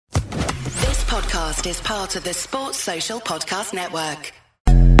podcast is part of the Sports Social Podcast Network.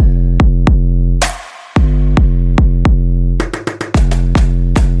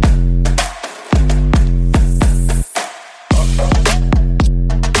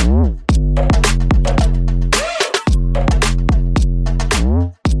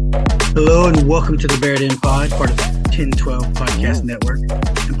 Hello and welcome to the Bear It In Pod, part of the 1012 Podcast Network,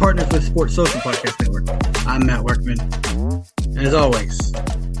 and partners with Sports Social Podcast Network. I'm Matt Workman, and as always,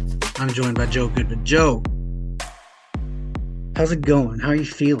 I'm joined by Joe Goodman. Joe, how's it going? How are you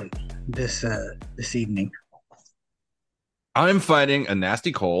feeling this evening? I'm fighting a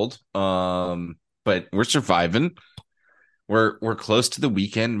nasty cold, but we're surviving. We're close to the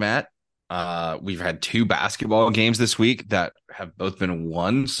weekend, Matt. We've had 2 basketball games this week that have both been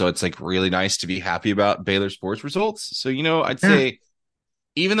won, so it's like really nice to be happy about Baylor sports results. So, I'd say,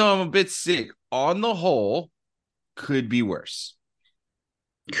 even though I'm a bit sick, on the whole, could be worse.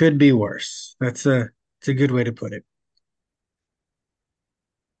 Could be worse. It's a good way to put it.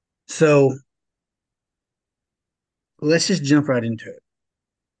 So, let's just jump right into it.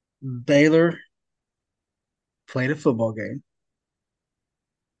 Baylor played a football game.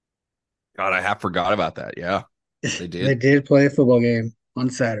 God, I have forgot about that. Yeah, they did. They did play a football game on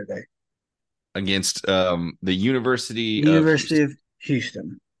Saturday against the University of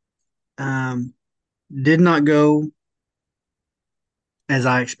Houston. Did not go as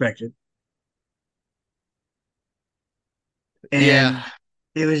I expected. And yeah.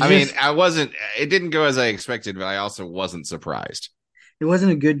 It was it didn't go as I expected, but I also wasn't surprised. It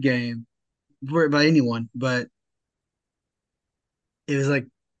wasn't a good game by anyone, but it was like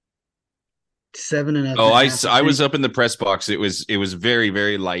 7-0. Oh, I was up in the press box. It was very,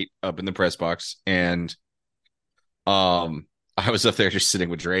 very light up in the press box, and I was up there just sitting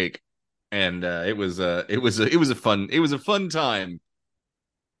with Drake, and it was a fun time,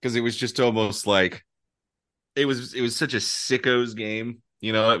 because it was just almost like it was such a sickos game.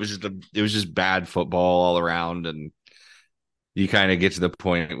 It was just bad football all around, and you kind of get to the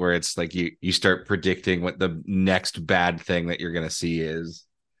point where it's like you start predicting what the next bad thing that you're going to see is.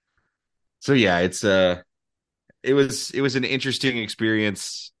 So yeah, it was an interesting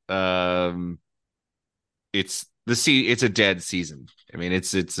experience. It's a dead season. I mean,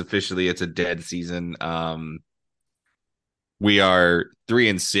 it's officially a dead season. We are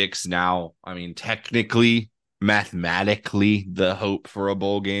 3-6 now. I mean, technically, mathematically, the hope for a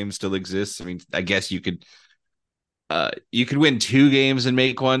bowl game still exists. I mean, I guess you could win 2 games and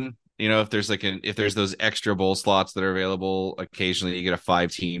make one. If there's those extra bowl slots that are available, occasionally you get a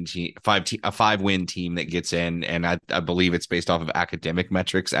 5-win team that gets in, and I believe it's based off of academic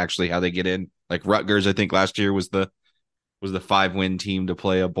metrics, actually, how they get in. Like Rutgers, I think last year was the 5-win team to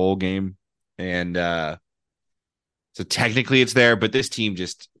play a bowl game, and so technically it's there. But this team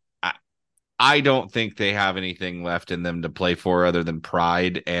I don't think they have anything left in them to play for other than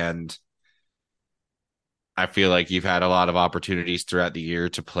pride, and I feel like you've had a lot of opportunities throughout the year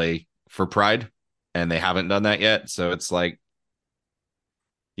to play for pride, and they haven't done that yet. So it's like,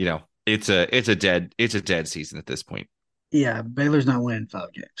 it's a dead season at this point. Yeah, Baylor's not winning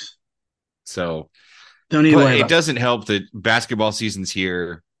 5 games. So don't need to worry. It doesn't help that basketball season's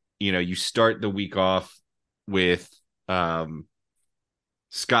here. You start the week off with Scott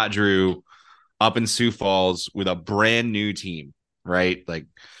Drew up in Sioux Falls with a brand new team, right? Like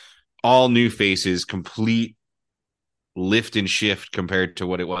all new faces, complete lift and shift compared to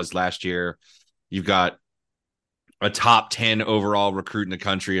what it was last year. You've got a top 10 overall recruit in the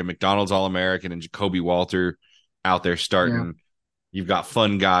country, a McDonald's All-American, and Jacoby Walter out there starting. Yeah. You've got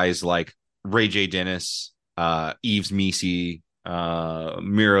fun guys like Ray J. Dennis, Eves Misi,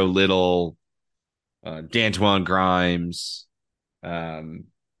 Miro Little, D'Antoine Grimes.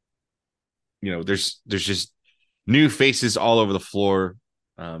 There's just new faces all over the floor.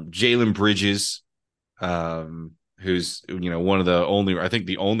 Jalen Bridges, who's one of the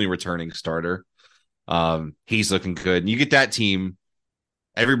only returning starter. He's looking good. And you get that team,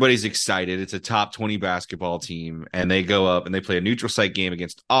 everybody's excited. It's a top 20 basketball team, and they go up and they play a neutral site game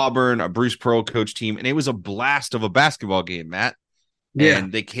against Auburn, a Bruce Pearl coach team, and it was a blast of a basketball game, Matt. Yeah.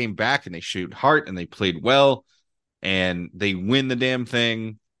 And they came back and they shoot hard and they played well, and they win the damn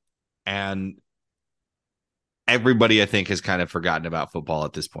thing. And everybody, I think, has kind of forgotten about football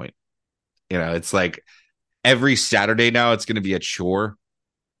at this point. It's like every Saturday now it's going to be a chore.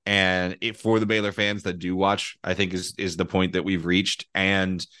 And for the Baylor fans that do watch, I think is the point that we've reached.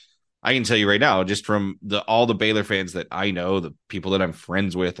 And I can tell you right now, just from all the Baylor fans that I know, the people that I'm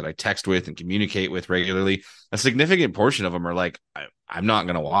friends with, that I text with and communicate with regularly, a significant portion of them are like, I'm not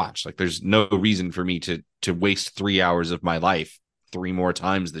going to watch. Like, there's no reason for me to waste 3 hours of my life 3 more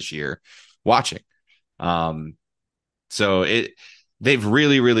times this year watching. So they've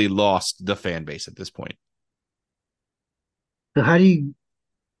really, really lost the fan base at this point. So how do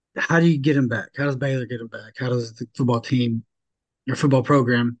you get him back? How does Baylor get him back? How does the football team or football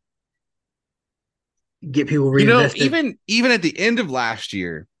program get people reinvested? Even at the end of last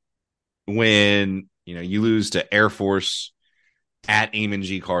year, when you lose to Air Force at Amon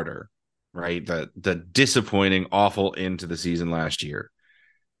G. Carter, right? The disappointing, awful end to the season last year.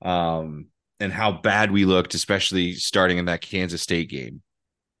 And how bad we looked, especially starting in that Kansas State game.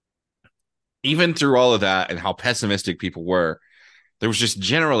 Even through all of that and how pessimistic people were, there was just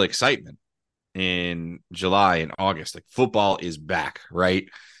general excitement in July and August. Like, football is back, right?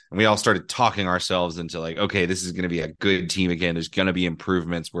 And we all started talking ourselves into like, okay, this is going to be a good team again. There's going to be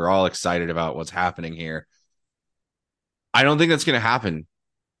improvements. We're all excited about what's happening here. I don't think that's going to happen.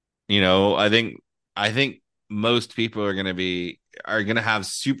 I think most people are going to have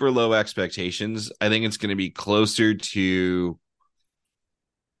super low expectations. I think it's going to be closer to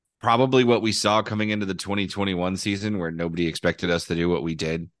probably what we saw coming into the 2021 season, where nobody expected us to do what we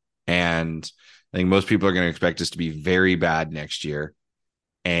did. And I think most people are going to expect us to be very bad next year.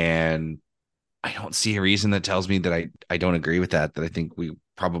 And I don't see a reason that tells me that I don't agree with that I think we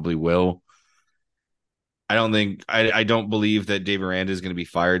probably will. I don't believe that Dave Aranda is going to be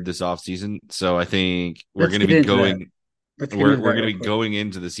fired this offseason. So I think we're going to be going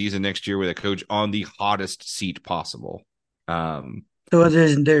into the season next year with a coach on the hottest seat possible. So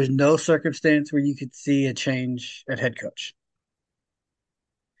there's no circumstance where you could see a change at head coach,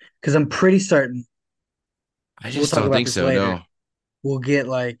 because I'm pretty certain I just don't think so. Later. No, we're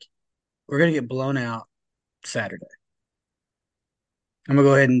gonna get blown out Saturday. I'm gonna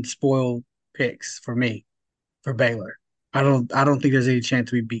go ahead and spoil picks for Baylor. I don't think there's any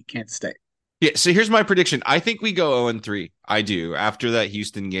chance we beat Kansas State. Yeah, so here's my prediction. I think we go 0-3. I do. After that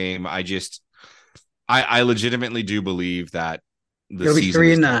Houston game, I legitimately do believe that it'll be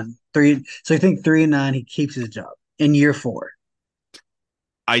 3-9. So you think 3-9, he keeps his job in year 4?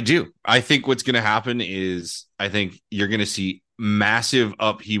 I do. I think what's going to happen is I think you're going to see massive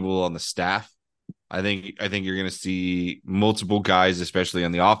upheaval on the staff. I think you're going to see multiple guys, especially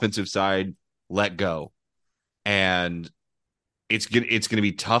on the offensive side, let go. And it's going to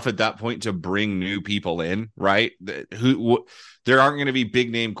be tough at that point to bring new people in, right? There aren't going to be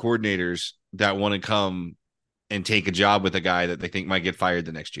big name coordinators that want to come and take a job with a guy that they think might get fired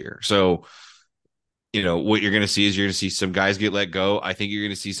the next year. So, what you're going to see is you're going to see some guys get let go. I think you're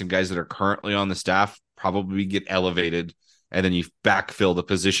going to see some guys that are currently on the staff probably get elevated, and then you backfill the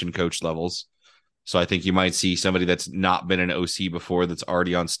position coach levels. So I think you might see somebody that's not been an OC before that's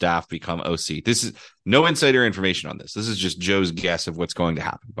already on staff become OC. This is no insider information on this. This is just Joe's guess of what's going to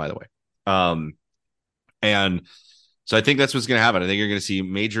happen, by the way. And so I think that's what's going to happen. I think you're going to see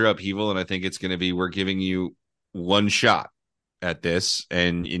major upheaval, and I think it's going to be, we're giving you one shot at this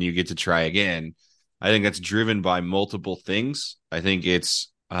and you get to try again. I think that's driven by multiple things. I think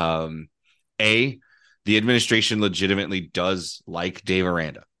it's the administration legitimately does like Dave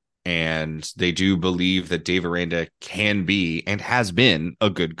Aranda, and they do believe that Dave Aranda can be and has been a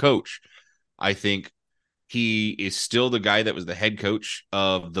good coach. I think he is still the guy that was the head coach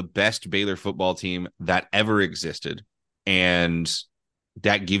of the best Baylor football team that ever existed, and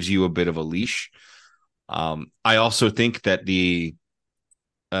that gives you a bit of a leash. I also think that the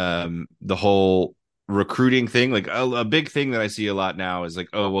whole recruiting thing, like a big thing that I see a lot now is like,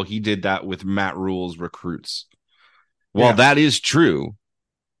 oh, well, he did that with Matt Rule's recruits. Well, that is true.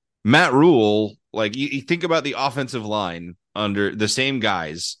 Matt Rule, like you think about the offensive line under the same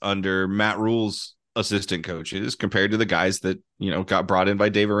guys under Matt Rule's assistant coaches compared to the guys that, got brought in by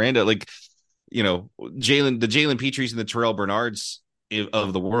Dave Aranda, like, Jalen Petries and the Terrell Bernards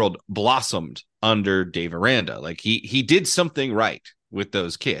of the world blossomed under Dave Aranda. Like he did something right with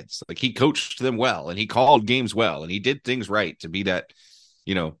those kids. Like he coached them well and he called games well and he did things right to be that,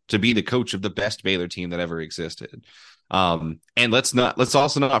 to be the coach of the best Baylor team that ever existed. And let's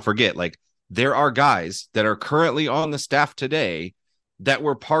also not forget, like, there are guys that are currently on the staff today that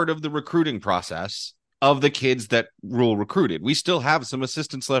were part of the recruiting process of the kids that Rule recruited. We still have some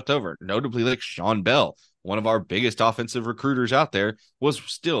assistants left over, notably like Sean Bell, one of our biggest offensive recruiters out there, was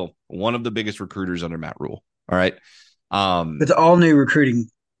still one of the biggest recruiters under Matt Rule. All right. It's all new recruiting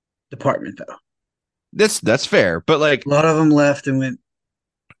department though. That's fair, but like a lot of them left and went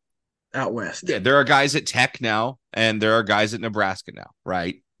out west. Yeah, there are guys at Tech now, and there are guys at Nebraska now,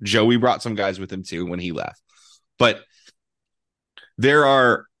 right? Joey brought some guys with him too when he left. But there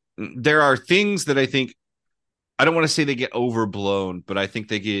are things that I think, I don't want to say they get overblown, but I think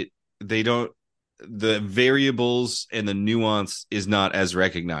they don't the variables and the nuance is not as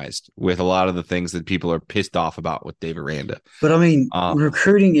recognized with a lot of the things that people are pissed off about with Dave Aranda. But I mean,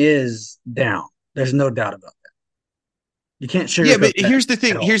 recruiting is down. There's no doubt about that. You can't sugarcoat. Yeah, but here's the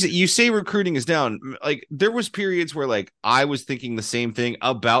thing. You say recruiting is down. Like there was periods where like I was thinking the same thing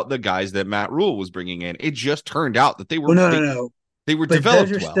about the guys that Matt Rule was bringing in. It just turned out that they were no. They were but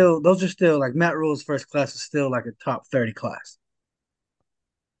developed those are still like Matt Rule's first class is still like a top 30 class.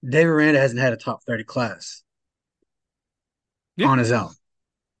 Dave Aranda hasn't had a top 30 class on his own.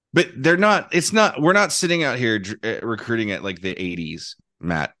 But they're not. It's not. We're not sitting out here recruiting at like the 80s,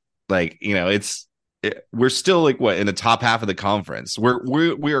 Matt. Like we're still like what in the top half of the conference.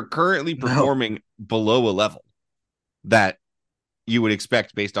 We are currently performing below a level that you would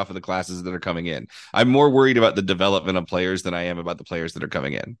expect based off of the classes that are coming in. I'm more worried about the development of players than I am about the players that are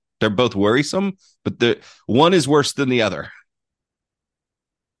coming in. They're both worrisome, but the one is worse than the other.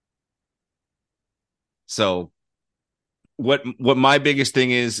 So what my biggest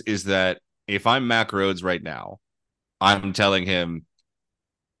thing is that if I'm Mack Rhoades right now, I'm telling him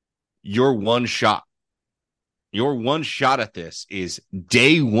your one shot at this is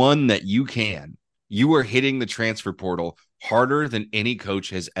day one that you can. You are hitting the transfer portal harder than any coach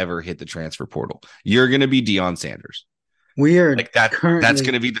has ever hit the transfer portal. You're going to be Deion Sanders. We are like that. That's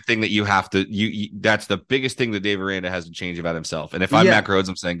going to be the thing that you have to. That's the biggest thing that Dave Aranda has to change about himself. And if I'm Mack Rhoades,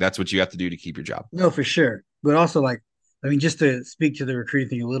 I'm saying that's what you have to do to keep your job. No, for sure. But also, like, I mean, just to speak to the recruiting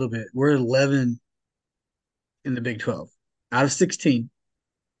thing a little bit, we're 11 in the Big 12 out of 16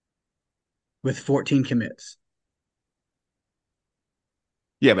 with 14 commits.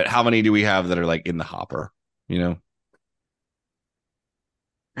 Yeah, but how many do we have that are like in the hopper? You know,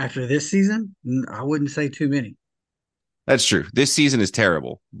 after this season, I wouldn't say too many. That's true. This season is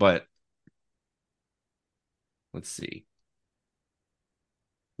terrible, but let's see.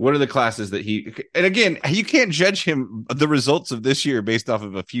 What are the classes that and again, you can't judge him the results of this year based off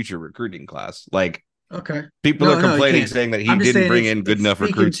of a future recruiting class. Like, okay, people are complaining saying that he didn't bring in good enough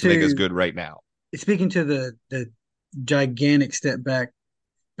recruits to make us good right now. Speaking to the gigantic step back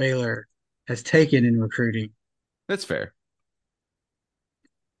Baylor has taken in recruiting. That's fair.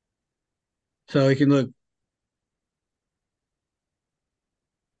 So you can look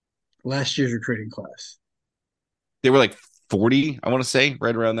last year's recruiting class. They were like 40, I want to say,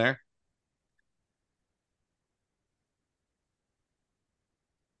 right around there.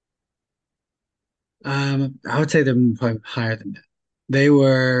 I would say they're probably higher than that. They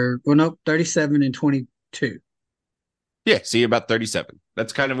were 37 and 22. Yeah, see, about 37.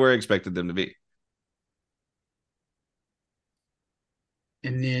 That's kind of where I expected them to be.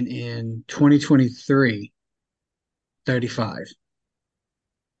 And then in 2023, 35.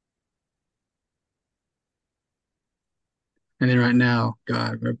 And then right now,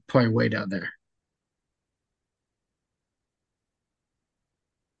 God, we're probably way down there.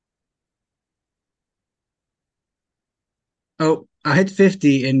 Oh, I hit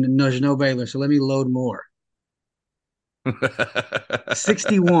 50 and there's no Baylor, so let me load more.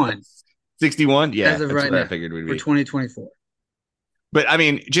 61. 61? Yeah, as of right now, I figured we'd for be. 2024. But I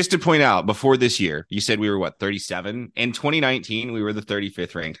mean, just to point out, before this year, you said we were what, 37? In 2019, we were the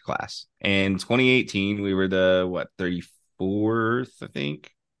 35th ranked class. In 2018, we were the what, 34th, I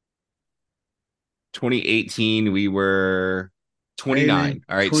think. 2018, we were 29.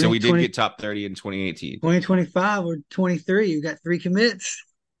 All right, so we did get top 30 in 2018. 2025 or 23, you got 3 commits.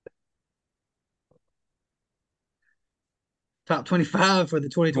 Top 25 for the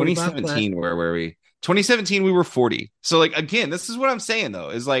 2025 2017, class. Where were we? 2017, we were 40. So, like, again, this is what I'm saying, though,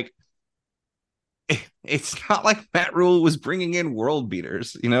 is like, it's not like Matt Rule was bringing in world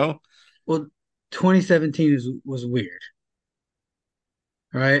beaters, you know? Well, 2017 was weird,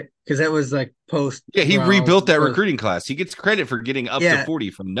 right? Because that was like post. Yeah, he rebuilt that recruiting class. He gets credit for getting up to 40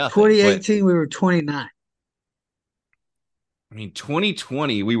 from nothing. 2018, we were 29. I mean,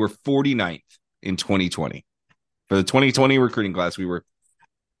 2020, we were 49th in 2020. For the 2020 recruiting class, we were,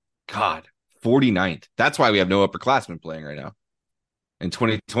 49th. That's why we have no upperclassmen playing right now. In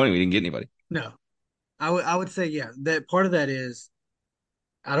 2020, we didn't get anybody. No. I would say, yeah, that part of that is,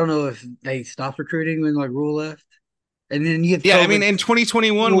 I don't know if they stopped recruiting when like Rule left. And then you have I mean, in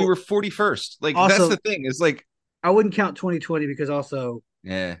 2021, we were 41st. Like, also, that's the thing. It's like, I wouldn't count 2020 because also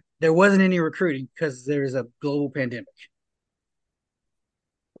there wasn't any recruiting because there was a global pandemic.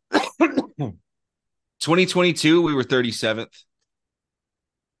 2022, we were 37th.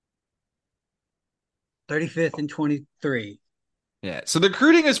 35th and 23. Yeah. So the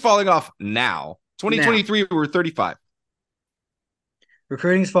recruiting is falling off now. 2023, we were 35.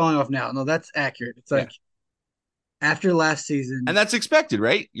 Recruiting is falling off now. No, that's accurate. It's like after last season, And that's expected,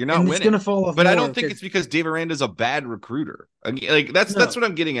 right? You're not and winning. it's going to fall off. But I more don't think because- it's because Dave Aranda's a bad recruiter. Like that's No. what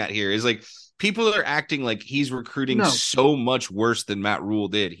I'm getting at here is like people are acting like he's recruiting No. so much worse than Matt Rule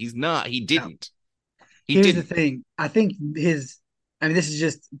did. He's not. He didn't. He Here's didn't. the thing. I think this is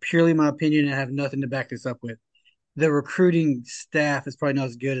just purely my opinion and I have nothing to back this up with. The recruiting staff is probably not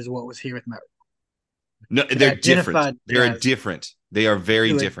as good as what was here with Matt. No, they're different. Identified They're guys. different. They are very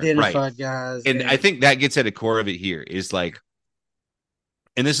Who different. Right. identified guys. And I think that gets at the core of it here is like,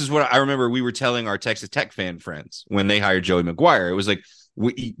 and this is what I remember we were telling our Texas Tech fan friends when they hired Joey McGuire. It was like,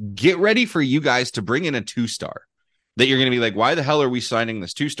 get ready for you guys to bring in a 2-star that you're going to be like, why the hell are we signing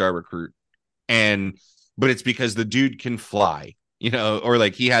this 2-star recruit? But it's because the dude can fly, or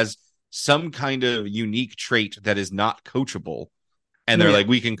like he has some kind of unique trait that is not coachable. And they're like,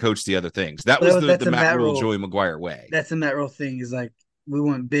 we can coach the other things. That was the Matt Rule, Joey McGuire way. That's the Matt Rule thing is like, we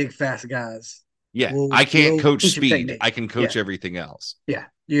want big, fast guys. Yeah. I can't coach speed. I can coach everything else. Yeah.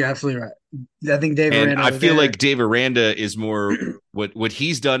 You're absolutely right. I think Dave Aranda. And I feel like Dave Aranda is more what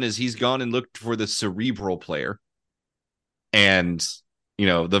he's done is he's gone and looked for the cerebral player and,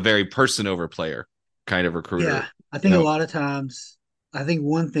 the very person over player kind of recruiter. Yeah. I think a lot of times, I think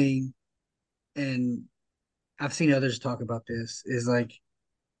one thing, and I've seen others talk about this, is like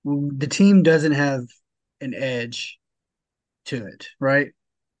the team doesn't have an edge to it, right?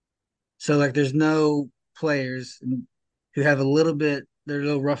 So like there's no players who have they're a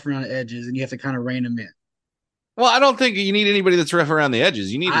little rough around the edges and you have to kind of rein them in. Well, I don't think you need anybody that's rough around the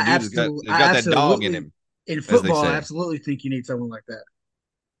edges. You need a dude who's got that dog in him. In football, I absolutely think you need someone like that.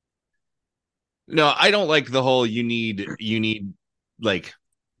 No, I don't like the whole you need like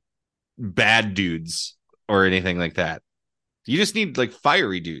bad dudes or anything like that. You just need like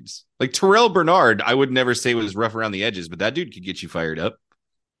fiery dudes. Like Terrell Bernard, I would never say was rough around the edges, but that dude could get you fired up.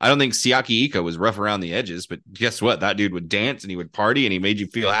 I don't think Siaki Ika was rough around the edges, but guess what? That dude would dance and he would party and he made you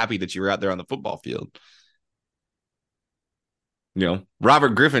feel happy that you were out there on the football field. Robert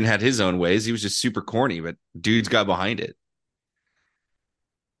Griffin had his own ways. He was just super corny, but dudes got behind it.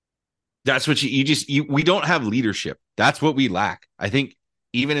 That's what we don't have leadership. That's what we lack. I think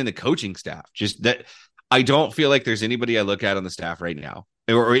even in the coaching staff, just that I don't feel like there's anybody I look at on the staff right now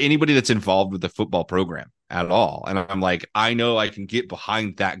or anybody that's involved with the football program at all. And I'm like, I know I can get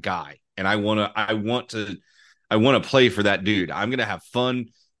behind that guy and I want to play for that dude. I'm going to have fun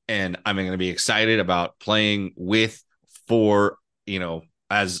and I'm going to be excited about playing for,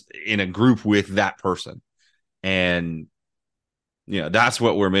 as in a group with that person. And, that's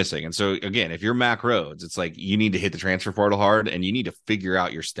what we're missing. And so again, if you're Mac Rhodes, it's like, you need to hit the transfer portal hard and you need to figure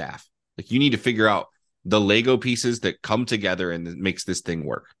out your staff. Like you need to figure out the Lego pieces that come together and makes this thing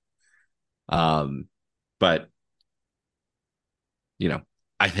work. But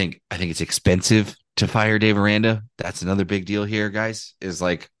I think it's expensive to fire Dave Aranda. That's another big deal here, guys, is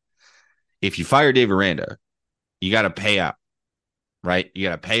like, if you fire Dave Aranda, you got to pay up, right? You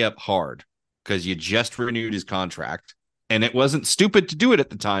got to pay up hard because you just renewed his contract and it wasn't stupid to do it at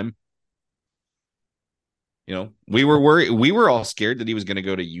the time. We were worried. We were all scared that he was going to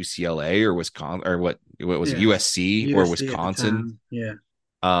go to UCLA or Wisconsin or what was it, USC or Wisconsin. Yeah.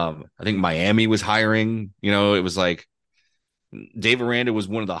 I think Miami was hiring. It was like Dave Aranda was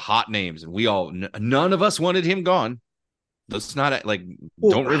one of the hot names, and none of us wanted him gone. Let's not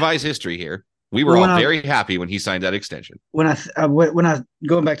don't revise history here. We were all very happy when he signed that extension. When I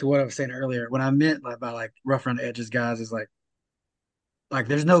going back to what I was saying earlier, when I meant by rough around the edges guys is like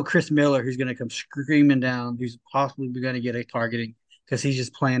there's no Chris Miller who's going to come screaming down, who's possibly going to get a targeting because he's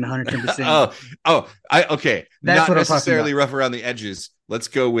just playing 110%. Okay. That's not necessarily rough around the edges. Let's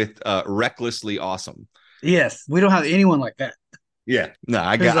go with recklessly awesome. Yes, we don't have anyone like that. Yeah, no,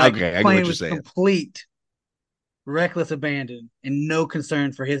 I get what you're saying. Complete reckless abandon and no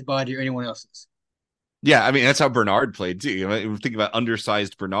concern for his body or anyone else's. Yeah, I mean that's how Bernard played too. Think about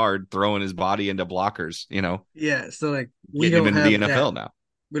undersized Bernard throwing his body into blockers. Yeah, so we don't him into the NFL now.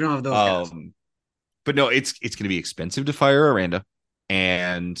 We don't have those guys. But no, it's going to be expensive to fire Aranda,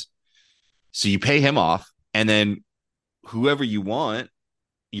 and so you pay him off, and then whoever you want,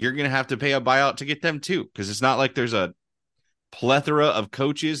 you're going to have to pay a buyout to get them too, because it's not like there's a plethora of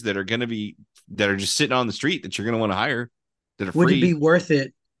coaches that are just sitting on the street that you're going to want to hire that are free. Would it be worth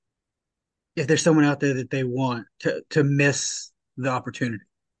it if there's someone out there that they want to miss the opportunity?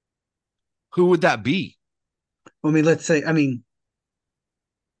 Who would that be? Let's say,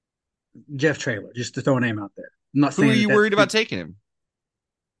 Jeff Traylor, just to throw a name out there. I'm not saying who are you worried about taking him?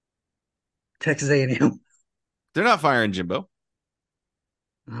 Texas A&M. They're not firing Jimbo.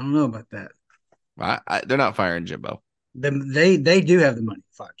 I don't know about that. They're not firing Jimbo. They do have the money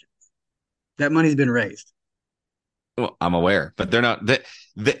to fire Jimbo. That money's been raised. Well, I'm aware, but they're not that.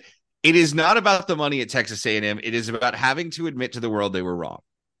 It is not about the money at Texas A&M. It is about having to admit to the world they were wrong.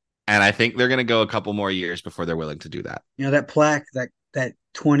 And I think they're going to go a couple more years before they're willing to do that. That plaque, that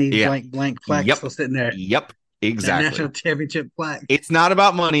 20 Yeah. blank plaque Yep. still sitting there. Yep. That Exactly. national championship plaque. It's not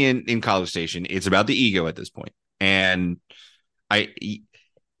about money in College Station. It's about the ego at this point. And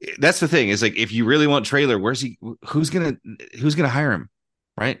that's the thing is like, if you really want Traylor, who's going to hire him?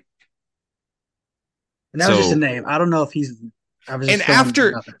 Right. And that was just a name. I don't know if he's.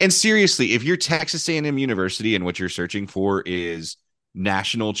 And seriously, if you're Texas A&M University and what you're searching for is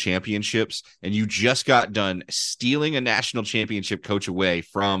national championships, and you just got done stealing a national championship coach away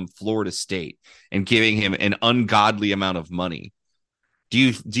from Florida State and giving him an ungodly amount of money,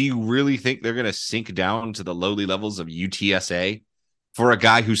 do you really think they're going to sink down to the lowly levels of UTSA for a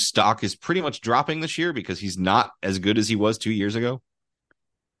guy whose stock is pretty much dropping this year because he's not as good as he was 2 years ago?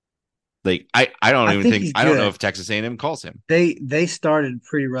 Like I don't know if Texas A&M calls him. They started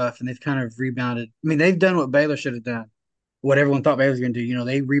pretty rough and they've kind of rebounded. I mean, they've done what Baylor should have done, what everyone thought Baylor was going to do.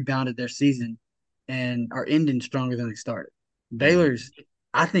 They rebounded their season and are ending stronger than they started. Baylor's,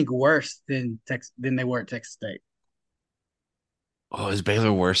 I think, worse than they were at Texas State. Oh, is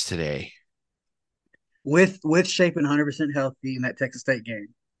Baylor worse today? With Shapen 100% healthy in that Texas State game,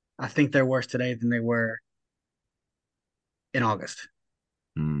 I think they're worse today than they were in August.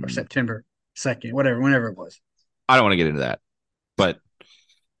 Or September 2nd, whenever it was. I don't want to get into that. But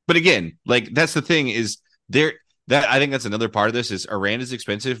again, like that's the thing is that I think that's another part of this is Aranda's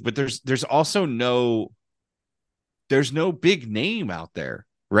expensive, but there's also no big name out there,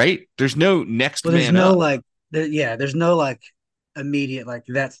 right? There's no next man. There's no there's no immediate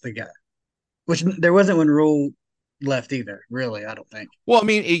that's the guy. Which there wasn't when Rule left either, really, I don't think. Well, I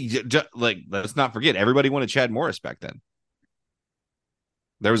mean, let's not forget everybody wanted Chad Morris back then.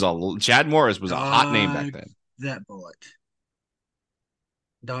 Chad Morris was a hot name back then. That bullet.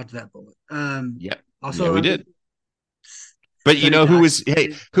 Dodge that bullet. Yeah. Also, yeah, we did. But you know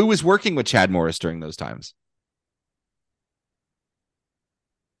who was working with Chad Morris during those times?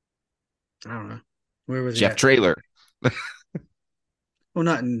 I don't know. Where was Jeff Traylor?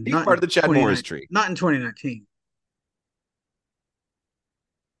 Well, he's part of the Chad Morris tree. Not in 2019.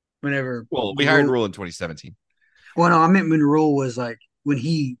 Whenever. Well, we hired Rule in 2017. Well, no, I meant when Rule was when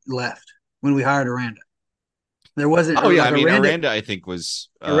he left, when we hired Aranda. There wasn't. Oh yeah, I mean Aranda I think was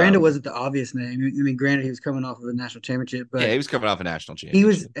Aranda wasn't the obvious name. I mean, granted, he was coming off of a national championship, but yeah, he was coming off a national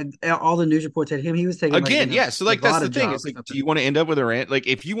championship. He was. All the news reports had him. He was taking again. So that's the thing. It's do you want to end up with Aranda? Like,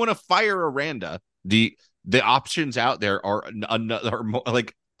 if you want to fire Aranda, the options out there are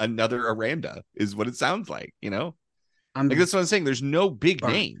another Aranda is what it sounds like. That's what I'm saying. There's no big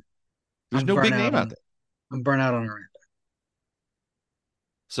name. There's no big name out there. I'm burnt out on Aranda.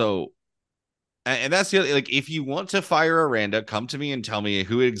 So, and that's the other, if you want to fire Aranda, come to me and tell me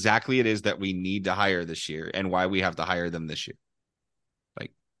who exactly it is that we need to hire this year and why we have to hire them this year.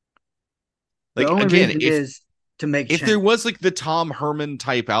 Is to make if there was the Tom Herman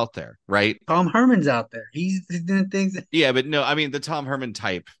type out there, right? Tom Herman's out there. He's doing things. Yeah, but no, I mean the Tom Herman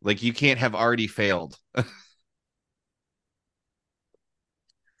type. You can't have already failed.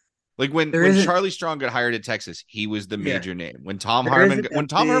 When Charlie Strong got hired at Texas, he was the major name. When Tom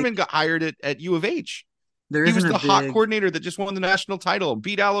Herman got hired at U of H, he was the hot coordinator that just won the national title and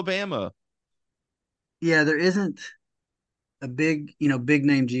beat Alabama. Yeah, there isn't a big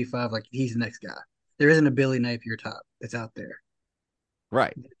name G5 he's the next guy. There isn't a Billy Napier top that's out there.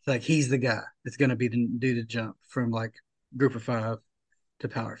 Right. It's he's the guy that's going to do the jump from Group of 5 to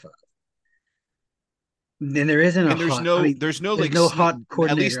Power 5. And there isn't there's no hot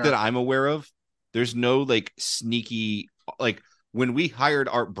coordinator, at least that I'm aware of. There's no sneaky when we hired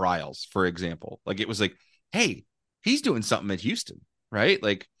Art Briles, for example. It was hey, he's doing something at Houston, right?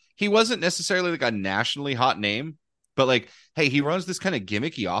 He wasn't necessarily a nationally hot name, but hey, he runs this kind of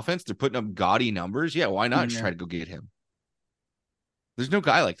gimmicky offense. They're putting up gaudy numbers. Yeah, why not try to go get him? There's no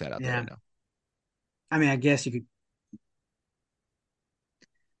guy like that out there right now. I mean, I guess you could.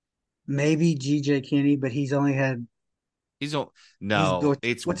 Maybe GJ Kinney, but he's only had. It's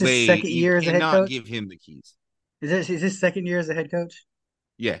what's his second year as a head coach? Give him the keys. Is his second year as a head coach?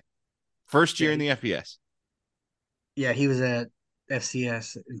 Yeah, first year in the FBS. Yeah, he was at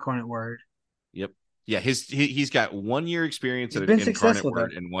FCS Incarnate Word. Yep. Yeah, he's got 1 year experience at Incarnate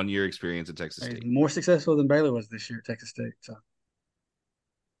Word and 1 year experience at Texas State. More successful than Baylor was this year at Texas State. So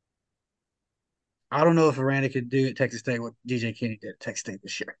I don't know if Aranda could do at Texas State what GJ Kinney did at Texas State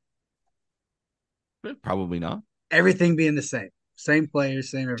this year. Probably not. Everything being the same. Same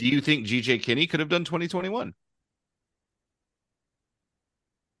players, same everything. Do you think GJ Kinney could have done 2021?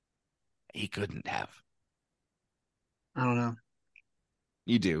 He couldn't have. I don't know.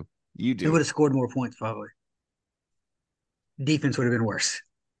 You do. You They would do. have scored more points probably. Defense would have been worse.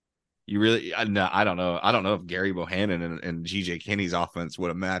 You really, no, I don't know. I don't know if Gary Bohannon and GJ Kinney's offense would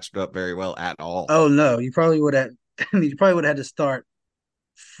have matched up very well at all. Oh no, you probably would have. I mean, you probably would have had to start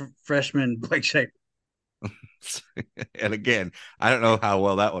freshman Blake Shaper. And again, I don't know how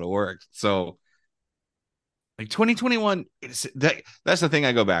well that would have worked. So, like 2021, that's the thing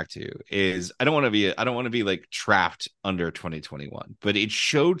I go back to is I don't want to be like trapped under 2021, but it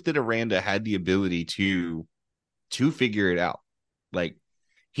showed that Aranda had the ability to figure it out. Like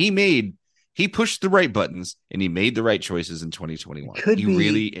he pushed the right buttons and he made the right choices in 2021. Could He be.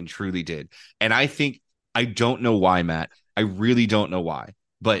 really and truly did. And I don't know why, Matt. I really don't know why.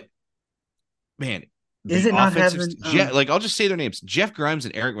 But man, Is the it not offensive having? like I'll just say their names: Jeff Grimes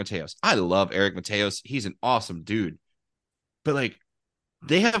and Eric Mateos. I love Eric Mateos. He's an awesome dude. But like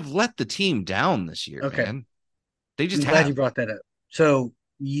they have let the team down this year, Okay, man. They I'm just glad you have. brought that up. So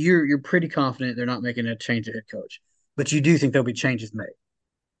you're pretty confident they're not making a change at head coach, but you do think there'll be changes made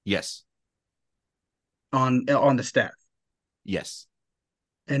Yes. on the staff Yes.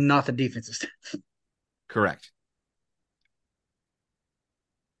 and not the defensive staff. Correct.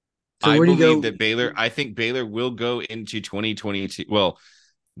 So I where do you believe go? that I think Baylor will go into 2022. Well,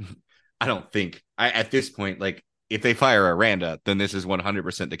 I don't think at this point, like if they fire Aranda, then this is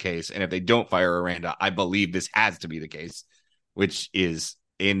 100% the case. And if they don't fire Aranda, I believe this has to be the case, which is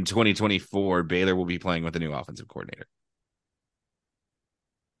in 2024, Baylor will be playing with a new offensive coordinator.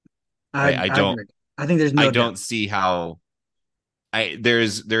 I I don't, agree. I think there's I no doubt. don't see how there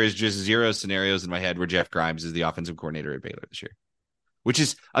is just zero scenarios in my head where Jeff Grimes is the offensive coordinator at Baylor this year, which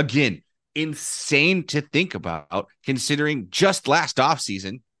is again insane to think about considering just last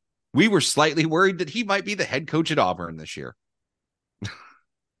offseason we were slightly worried that he might be the head coach at Auburn this year.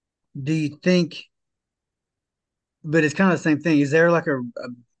 Do you think? But it's kind of the same thing. Is there like a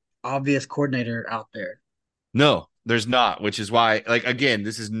obvious coordinator out there? No, there's not, which is why, like, again,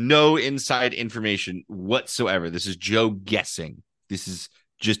 this is no inside information whatsoever. This is Joe guessing. This is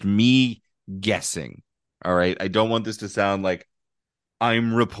just me guessing. All right. I don't want this to sound like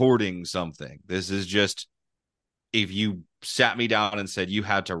I'm reporting something. This is just if you sat me down and said you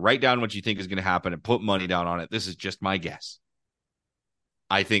had to write down what you think is going to happen and put money down on it, this is just my guess.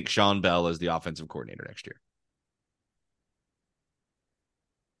 I think Sean Bell is the offensive coordinator next year.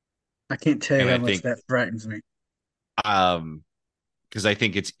 I can't tell you And how I much think that frightens me. Because I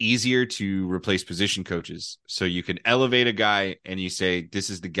think it's easier to replace position coaches. So you can elevate a guy and you say, this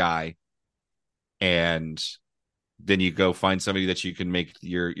is the guy. And then you go find somebody that you can make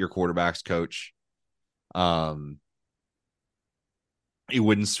your quarterback's coach. It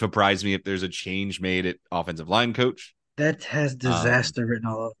wouldn't surprise me if there's a change made at offensive line coach. That has Um, disaster written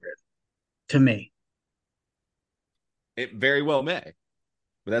all over it. To me, it very well may,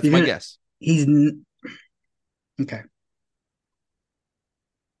 but that's my even guess. he's okay.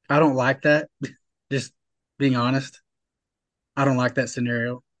 I don't like that. Just being honest, I don't like that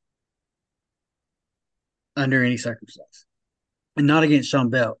scenario under any circumstance. And not against Sean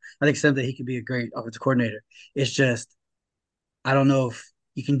Bell. I think something he could be a great offensive coordinator. It's just I don't know if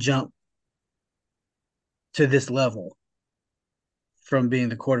you can jump to this level from being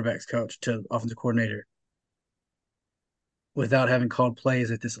the quarterback's coach to offensive coordinator without having called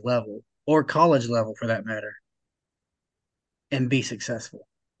plays at this level or college level for that matter and be successful.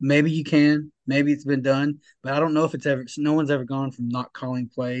 Maybe you can, maybe it's been done, but I don't know if it's ever no one's ever gone from not calling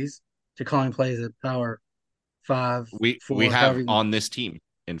plays to calling plays at power five, We four, however have you want. on this team,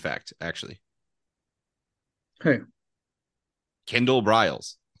 in fact, actually, Who? Kendall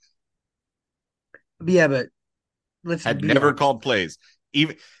Briles Yeah, but let's had be never honest. called plays.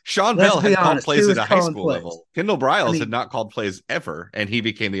 Even Sean Let's Bell be had called honest. plays Who at is a high calling school plays? level. Kendall I Briles had mean, not called plays ever, and he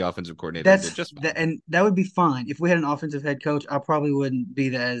became the offensive coordinator and did that's just fine. that, and that would be fine if we had an offensive head coach. I probably wouldn't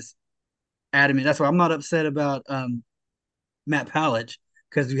be as adamant. That's why I'm not upset about Matt Powledge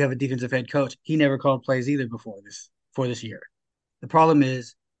because we have a defensive head coach. He never called plays either for this year. The problem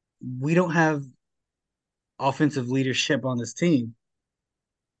is we don't have offensive leadership on this team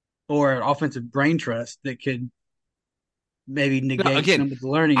or an offensive brain trust that could maybe No, negate again, some of the I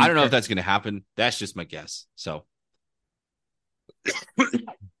learning don't know if curve. that's going to happen. That's just my guess. So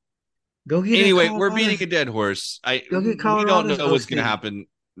Go get a anyway, we're Colorado. beating a dead horse. Go get We don't Colorado's know what's going to OC. happen,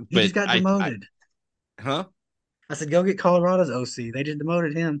 He but just got demoted. huh? I said, go get Colorado's OC. They just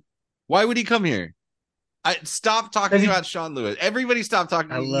demoted him. Why would he come here? I stop talking He, about Sean Lewis. Everybody stop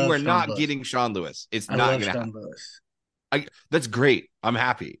talking. I You love are Sean not Lewis. getting Sean Lewis. It's I not love going to Sean happen. Lewis. That's great. I'm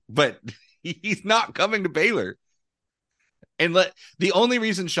happy, but he's not coming to Baylor. And the only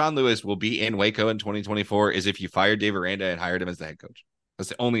reason Sean Lewis will be in Waco in 2024 is if you fired Dave Aranda and hired him as the head coach. That's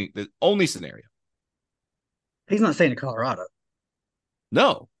the only scenario. He's not staying in Colorado.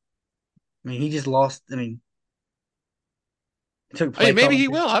 No. I mean, he just lost. I mean, maybe he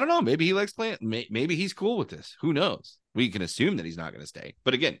will. I don't know. Maybe he likes playing. Maybe he's cool with this. Who knows? We can assume that he's not going to stay.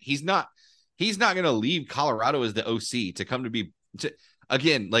 But again, he's not going to leave Colorado as the OC to come to be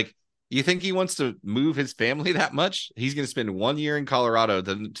again, like, you think he wants to move his family that much? He's going to spend 1 year in Colorado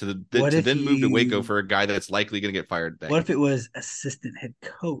to then move to Waco for a guy that's likely going to get fired back. What if it was assistant head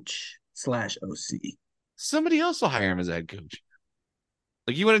coach / OC? Somebody else will hire him as a head coach.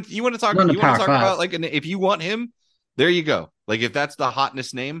 Like, you want to talk about, like, if you want him, there you go. Like, if that's the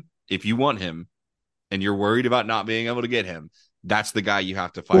hotness name, if you want him and you're worried about not being able to get him, that's the guy you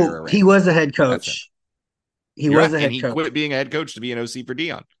have to fire around. He was a head coach. He quit being a head coach to be an OC for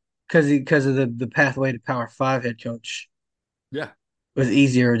Dion. Because of the pathway to Power 5 head coach. Yeah. It was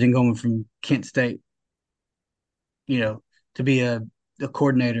easier than going from Kent State, to be a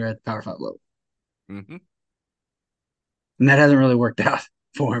coordinator at the Power 5 level. Mm-hmm. And that hasn't really worked out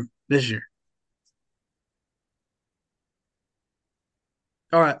for him this year.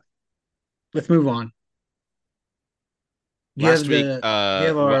 All right. Let's move on. Last week,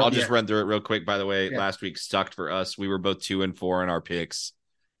 I'll just run through it real quick. By the way, last week sucked for us. We were both 2-4 in our picks.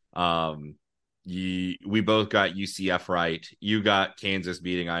 We both got UCF right. You got Kansas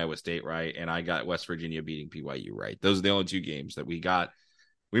beating Iowa State right, and I got West Virginia beating BYU right. Those are the only 2 games that we got.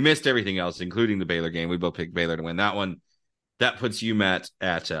 We missed everything else, including the Baylor game. We both picked Baylor to win that one. That puts you, Matt,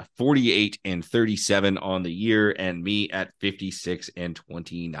 at 48-37 on the year, and me at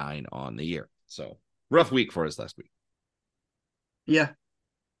 56-29 on the year. So rough week for us last week. Yeah.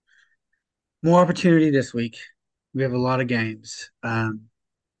 More opportunity this week. We have a lot of games.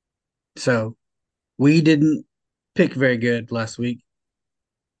 So we didn't pick very good last week.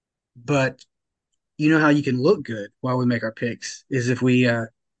 But you know how you can look good while we make our picks is if we go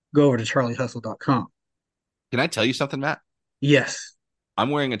over to charliehustle.com. Can I tell you something, Matt? Yes.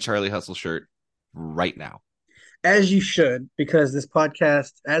 I'm wearing a Charlie Hustle shirt right now. As you should, because this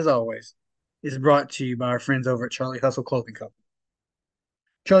podcast, as always, is brought to you by our friends over at Charlie Hustle Clothing Company.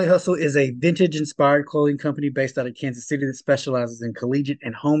 Charlie Hustle is a vintage-inspired clothing company based out of Kansas City that specializes in collegiate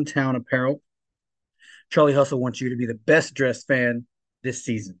and hometown apparel. Charlie Hustle wants you to be the best-dressed fan this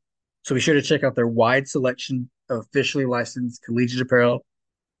season. So be sure to check out their wide selection of officially licensed collegiate apparel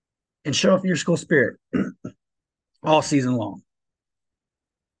and show off your school spirit all season long.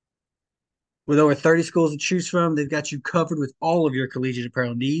 With over 30 schools to choose from, they've got you covered with all of your collegiate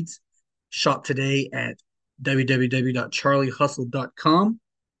apparel needs. Shop today at www.charliehustle.com.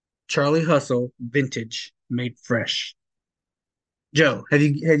 Charlie Hustle, vintage, made fresh. Joe, have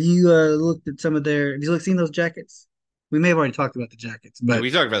you looked at some of their? Have you seen those jackets? We may have already talked about the jackets, but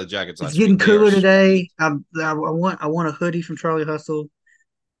we talked about the jackets last week. It's getting cooler today. I want a hoodie from Charlie Hustle.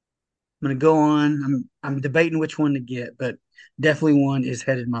 I'm gonna go on. I'm debating which one to get, but definitely one is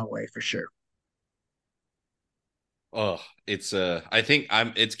headed my way for sure. Oh, it's I think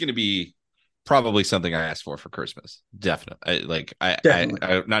it's gonna be probably something I asked for Christmas. Definitely. I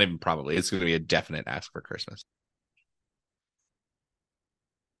not even probably. It's gonna be a definite ask for Christmas.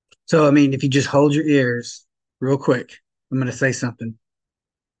 So I mean, if you just hold your ears real quick, I'm gonna say something.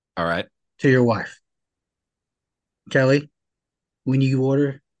 All right. To your wife, Kelly, when you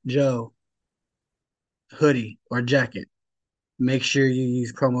order Joe hoodie or jacket, make sure you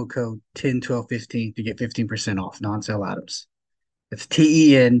use promo code 101215 to get 15% off non-sale items. It's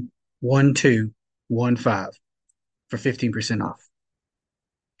TEN1215 for 15% off.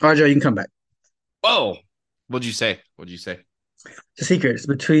 All right, Joe, you can come back. Whoa. What'd you say? It's a secret. It's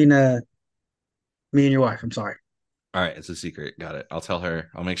between me and your wife. I'm sorry. All right, it's a secret. Got it. I'll tell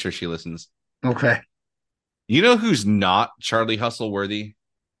her. I'll make sure she listens. Okay. You know who's not Charlie Hustle worthy?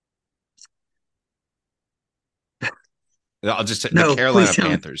 I'll just say the Carolina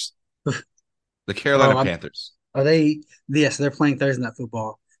Panthers. The Carolina Panthers. Are they? Yes, they're playing Thursday Night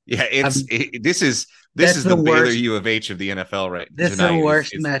Football. Yeah, this is the Baylor U of H of the NFL right This tonight. Is the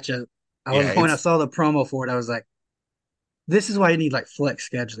worst matchup. When I saw the promo for it, I was like, this is why you need like flex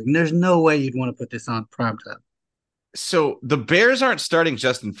scheduling. There's no way you'd want to put this on primetime. So the Bears aren't starting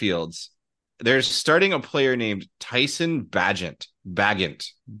Justin Fields. They're starting a player named Tyson Bagent. I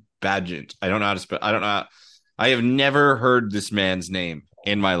don't know how to spell. I don't know. I have never heard this man's name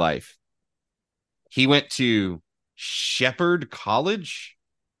in my life. He went to Shepherd College.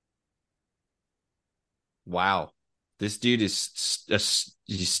 Wow. This dude he's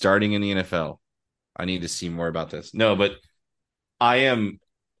starting in the NFL. I need to see more about this. No, but I am,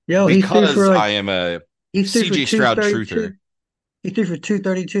 because I am a CJ Stroud truther. He threw for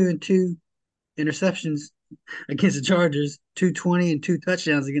 232 and two interceptions against the Chargers, 220 and two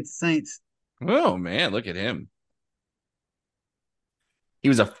touchdowns against the Saints. Oh man, look at him. He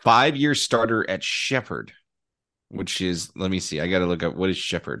was a 5-year starter at Shepherd, which is, let me see. I got to look up, what is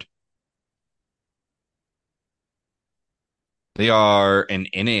Shepherd? They are an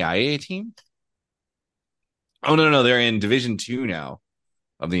NAIA team. Oh, no. They're in Division II now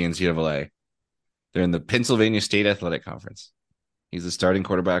of the NCAA. They're in the Pennsylvania State Athletic Conference. He's the starting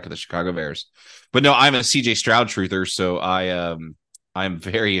quarterback of the Chicago Bears. But no, I'm a CJ Stroud truther, so I'm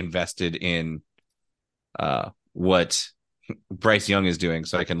very invested in what Bryce Young is doing,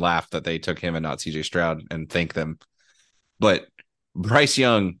 so I can laugh that they took him and not CJ Stroud and thank them. But Bryce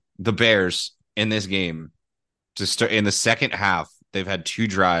Young, the Bears in this game, to start in the second half, they've had 2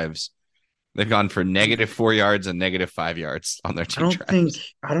 drives. They've gone for -4 yards and -5 yards on their 2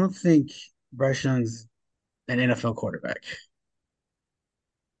 drives. I don't think Bryce Young's an NFL quarterback.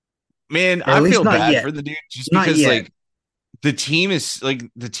 Man, I feel bad for the dude just because like the team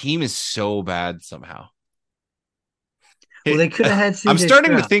is so bad somehow. Well, they could have had CJ I'm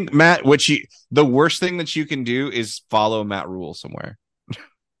starting Stroud. to think, Matt, the worst thing that you can do is follow Matt Rule somewhere.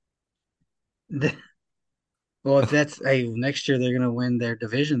 Well, if that's next year they're gonna win their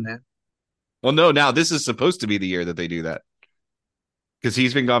division then. Well, no, now this is supposed to be the year that they do that. Because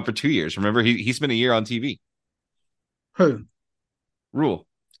he's been gone for 2 years. Remember, he's been a year on TV. Who? Rule.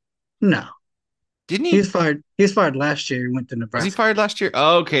 No. Didn't he? He was fired. He was fired last year. He went to Nebraska. Was he fired last year?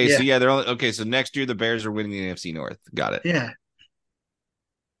 Oh, okay. Yeah. So yeah, they're only okay. So next year the Bears are winning the NFC North. Got it. Yeah.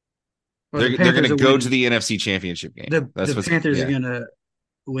 They're going to go to the NFC Championship game. The Panthers are going to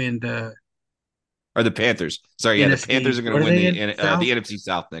win or the Panthers. Sorry, yeah, NFC. The Panthers are going to win the NFC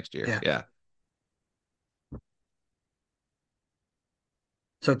South next year. Yeah.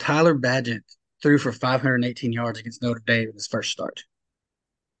 So Tyler Badgett threw for 518 yards against Notre Dame in his first start.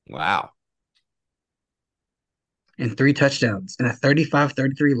 Wow. And 3 touchdowns and a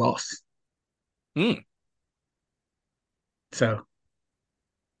 35-33 loss. So.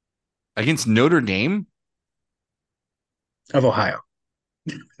 Against Notre Dame? Of Ohio.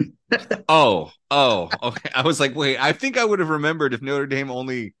 Oh, okay. I was like, wait, I think I would have remembered if Notre Dame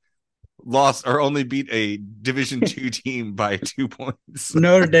only lost or only beat a Division II team by 2 points.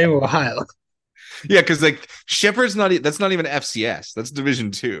 Notre Dame, Ohio. Yeah, because like Shepherd's that's not even FCS. That's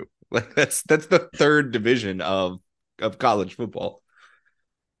Division II. Like that's the 3rd division of college football.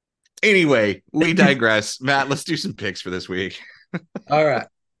 Anyway, we digress. Matt, let's do some picks for this week. All right.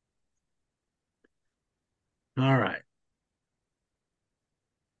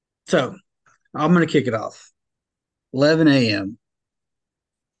 So I'm going to kick it off. 11 a.m.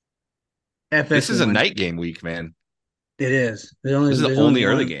 This is a night game week, man. It is. This is the only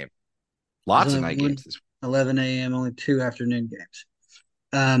early game. Lots of night games. 11 a.m., only 2 afternoon games.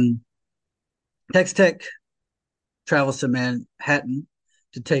 Texas Tech travels to Manhattan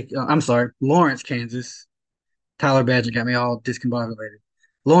to take, Lawrence, Kansas. Tyler Badgett got me all discombobulated.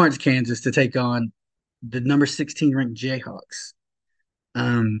 Lawrence, Kansas to take on the number 16 ranked Jayhawks.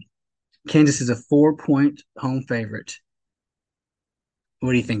 Kansas is a 4-point home favorite.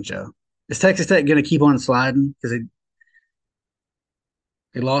 What do you think, Joe? Is Texas Tech going to keep on sliding? Because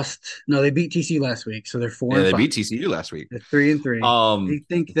they lost. No, they beat TCU last week, so they're 4. Yeah, they beat TCU last week. They're 3-3. Do you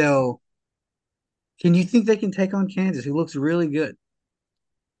think Can you think they can take on Kansas, who looks really good?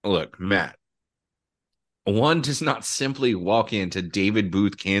 Look, Matt. One does not simply walk into David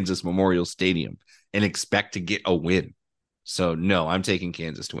Booth, Kansas Memorial Stadium and expect to get a win. So, no, I'm taking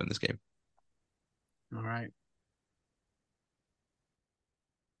Kansas to win this game. All right.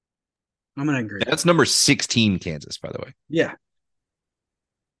 I'm going to agree. That's number 16, Kansas, by the way. Yeah.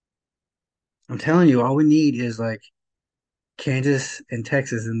 I'm telling you, all we need is like Kansas and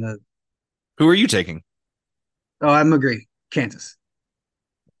Texas in the. Who are you taking? Oh, I'm agree. Kansas.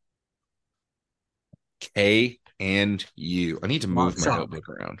 K and U. I need to move my notebook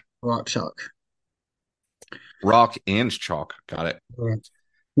around. Rock chalk. Rock and chalk. Got it.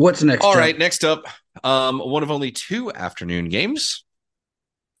 What's next? All right, next up, one of only 2 afternoon games.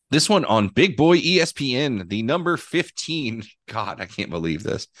 This one on Big Boy ESPN, the number 15. God, I can't believe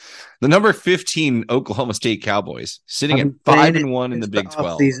this. The number 15 Oklahoma State Cowboys sitting at 5-1 in the Big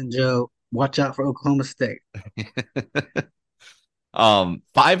 12. Season, Joe. Watch out for Oklahoma State.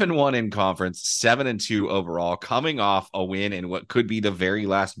 5-1 in conference, 7-2 overall, coming off a win in what could be the very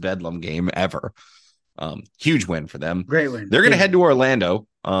last Bedlam game ever. Huge win for them. Great win. They're going to head to Orlando,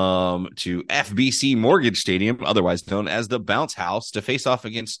 to FBC Mortgage Stadium, otherwise known as the Bounce House, to face off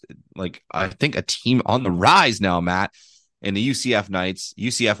against, I think, a team on the rise now, Matt. and the UCF Knights.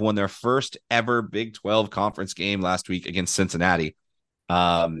 UCF won their first ever Big 12 conference game last week against Cincinnati.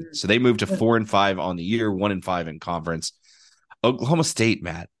 So they moved to 4-5 on the year, 1-5 in conference. Oklahoma State,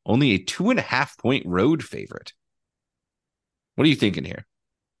 Matt, only a 2.5-point road favorite. What are you thinking here?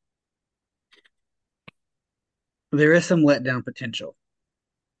 There is some letdown potential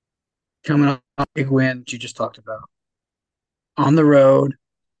coming off a big win that you just talked about on the road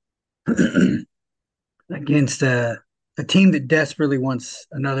against a team that desperately wants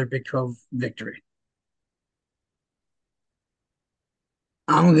another Big 12 victory.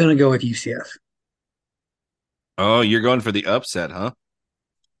 I'm going to go with UCF. Oh, you're going for the upset, huh?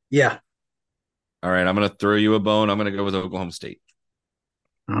 Yeah. All right, I'm going to throw you a bone. I'm going to go with Oklahoma State.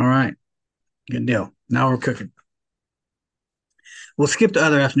 All right. Good deal. Now we're cooking. We'll skip the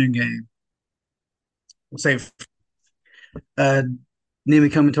other afternoon game. We'll save then we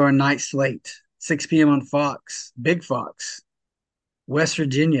come into our night slate. 6 p.m. on Fox. Big Fox. West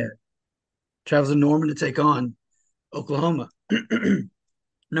Virginia travels to Norman to take on Oklahoma.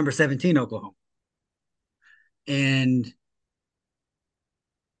 Number 17, Oklahoma. And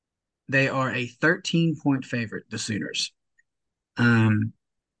they are a 13-point favorite, the Sooners.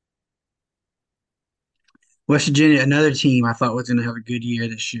 West Virginia, another team I thought was going to have a good year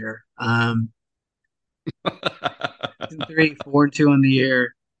this year. 3, 4-2 on the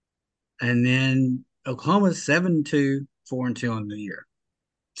year, and then Oklahoma's 7-2, 4-2 on the year.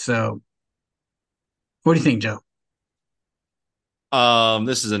 So, what do you think, Joe?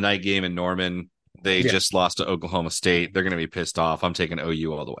 This is a night game in Norman. They just lost to Oklahoma State. They're going to be pissed off. I'm taking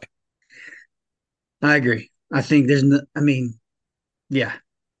OU all the way. I agree. I think they're going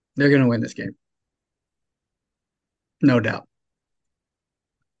to win this game. No doubt.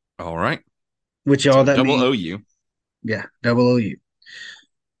 All right. Which all that double means, OU. Yeah, double OU.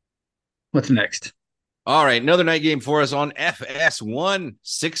 What's next? All right, another night game for us on FS1,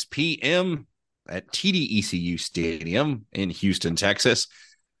 6 p.m. at TDECU Stadium in Houston, Texas.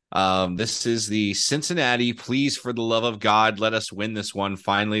 This is the Cincinnati, please, for the love of God, let us win this one.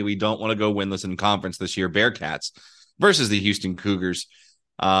 Finally, we don't want to go winless in conference this year. Bearcats versus the Houston Cougars.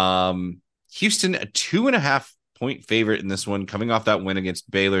 Houston, a 2.5-point favorite in this one, coming off that win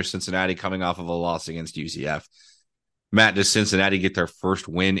against Baylor. Cincinnati coming off of a loss against UCF. Matt, does Cincinnati get their first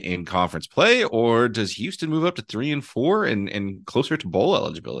win in conference play, or does Houston move up to 3-4 and closer to bowl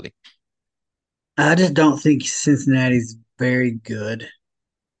eligibility? I just don't think Cincinnati's very good,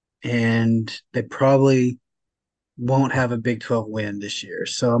 and they probably won't have a Big 12 win this year.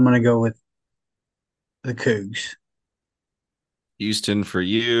 So I'm going to go with the Cougs. Houston for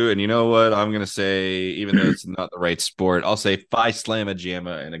you. And you know what? I'm going to say, even though it's not the right sport, I'll say Phi Slamma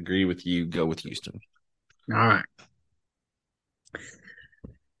Jamma and agree with you. Go with Houston. All right.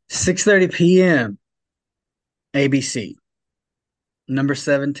 6:30 p.m. ABC. Number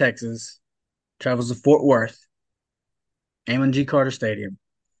 7, Texas travels to Fort Worth, Amon G. Carter Stadium,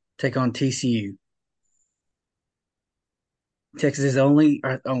 take on TCU. Texas is only.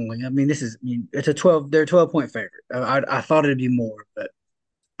 I mean, it's a 12. They're a 12-point favorite. I thought it'd be more, but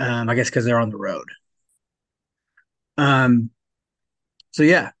I guess because they're on the road. So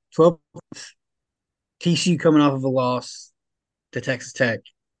yeah, 12 points. TCU coming off of a loss to Texas Tech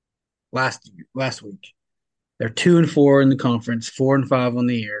last week. They're 2-4 in the conference, 4-5 on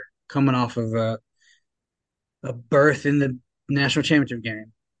the year, coming off of a berth in the national championship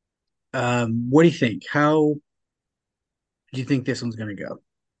game. What do you think? How do you think this one's going to go?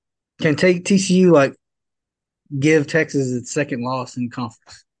 Can take TCU give Texas its second loss in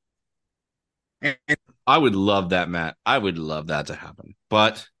conference? And I would love that, Matt. I would love that to happen.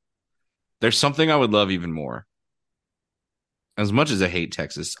 But there's something I would love even more. As much as I hate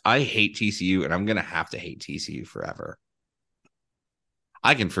Texas, I hate TCU, and I'm going to have to hate TCU forever.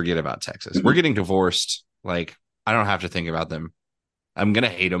 I can forget about Texas. We're getting divorced. I don't have to think about them. I'm going to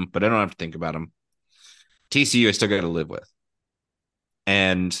hate them, but I don't have to think about them. TCU, I still got to live with.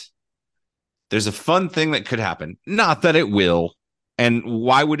 And there's a fun thing that could happen. Not that it will. And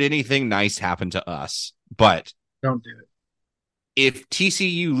why would anything nice happen to us? But don't do it. If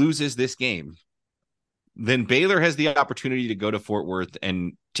TCU loses this game, then Baylor has the opportunity to go to Fort Worth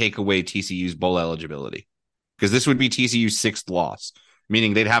and take away TCU's bowl eligibility. Because this would be TCU's 6th loss,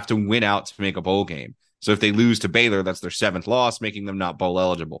 meaning they'd have to win out to make a bowl game. So if they lose to Baylor, that's their 7th loss, making them not bowl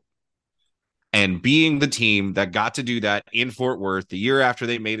eligible. And being the team that got to do that in Fort Worth the year after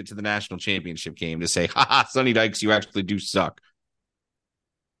they made it to the national championship game to say, haha, Sonny Dykes, you actually do suck.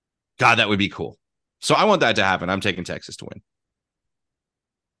 God, that would be cool. So I want that to happen. I'm taking Texas to win.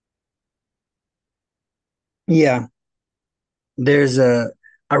 Yeah.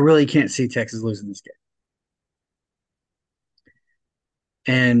 I really can't see Texas losing this game.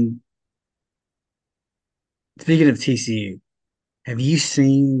 And speaking of TCU, have you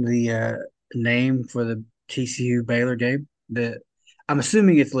seen the name for the TCU Baylor game? I'm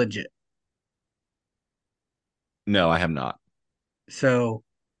assuming it's legit. No, I have not. So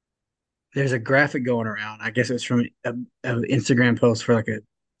there's a graphic going around. I guess it's from a Instagram post for like a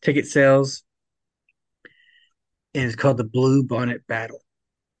ticket sales, and it's called the Blue Bonnet Battle.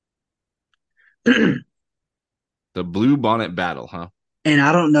 And The Blue Bonnet Battle, huh?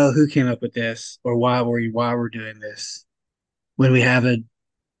 I don't know who came up with this or why we're doing this when we have a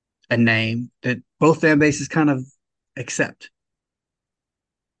name that both fan bases kind of accept.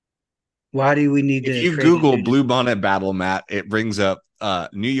 Why do we need If to you create a Google new? Blue Bonnet Battle, Matt, it brings up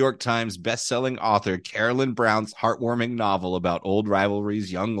New York Times best-selling author Carolyn Brown's heartwarming novel about old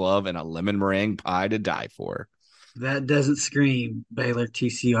rivalries, young love, and a lemon meringue pie to die for. That doesn't scream Baylor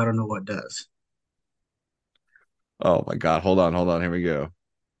TCU. I don't know what does. Oh my God! Hold on. Here we go.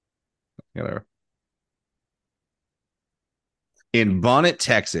 In Bonnet,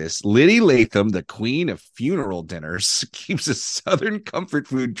 Texas, Liddy Latham, the queen of funeral dinners, keeps a Southern comfort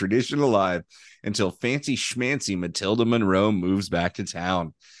food tradition alive until fancy schmancy Matilda Monroe moves back to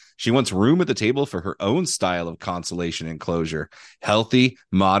town. She wants room at the table for her own style of consolation and closure, healthy,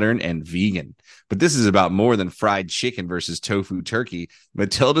 modern, and vegan. But this is about more than fried chicken versus tofu turkey.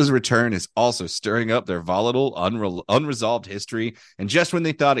 Matilda's return is also stirring up their volatile, unresolved history. And just when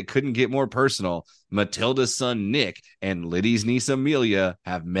they thought it couldn't get more personal, Matilda's son Nick and Liddy's niece Amelia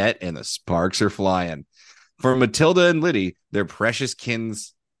have met and the sparks are flying. For Matilda and Liddy, their precious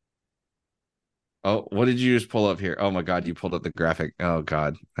kins. Oh, what did you just pull up here? Oh my God, you pulled up the graphic. Oh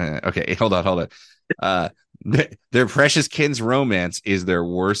God. Okay, hold on. Uh, their precious kin's romance is their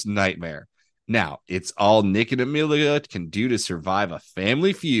worst nightmare. Now, it's all Nick and Amelia can do to survive a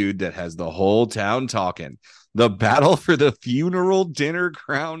family feud that has the whole town talking. The battle for the funeral dinner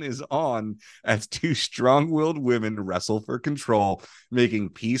crown is on as two strong-willed women wrestle for control, making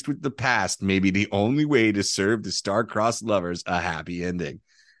peace with the past may be the only way to serve the star-crossed lovers a happy ending.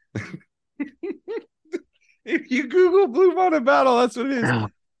 If you Google Blue Bonnet Battle, that's what it is. Oh.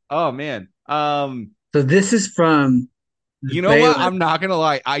 Oh man. So this is from You know what? Baylor. I'm not gonna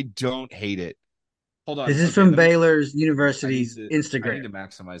lie. I don't hate it. Hold on. This is Okay, from let me. Baylor's I need University's to. I need Instagram. to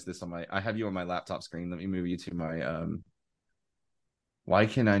maximize this on my. I have you on my laptop screen. Let me move you to my. Why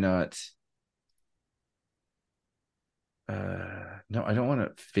can I not? No, I don't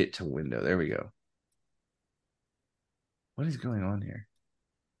want to fit to window. There we go. What is going on here?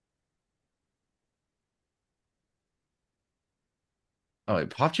 Oh, it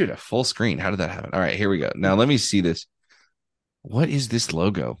popped you to full screen. How did that happen? All right, here we go. Now let me see this. What is this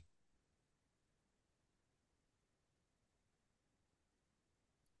logo?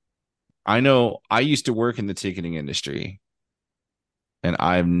 I know I used to work in the ticketing industry, and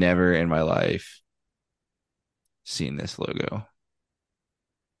I've never in my life seen this logo.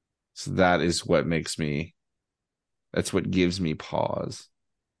 So that is what makes me, that's what gives me pause.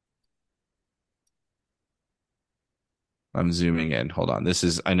 I'm zooming in. Hold on. This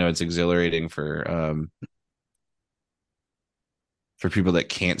is, I know it's exhilarating for people that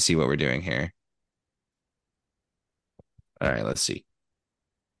can't see what we're doing here. All right, let's see.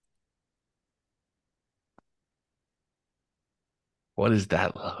 What is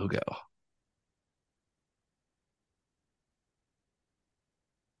that logo?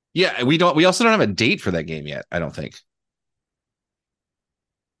 Yeah, we also don't have a date for that game yet, I don't think.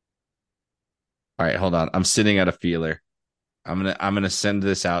 All right, hold on. I'm sitting at a feeler. I'm gonna send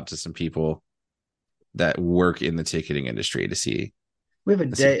this out to some people that work in the ticketing industry to see. We have a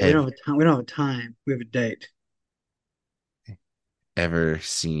Let's see. date. We don't have a time. We don't have a time. We have a date. Ever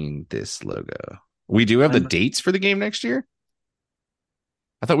seen this logo? We do have the I'm, dates for the game next year.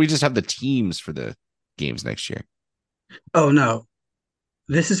 I thought we just have the teams for the games next year. oh no,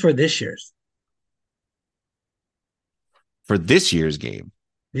 this is for this year's. For this year's game.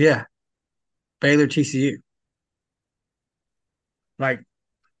 Yeah, Baylor TCU. Like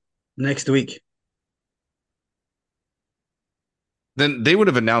next week. Then they would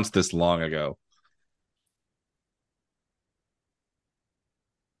have announced this long ago.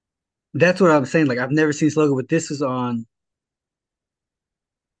 That's what I'm saying. Like I've never seen this logo, but this was on.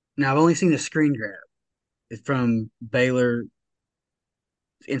 Now I've only seen a screen grab. It's from Baylor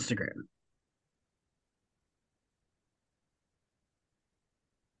Instagram.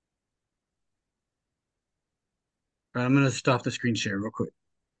 All right, I'm gonna stop the screen share real quick.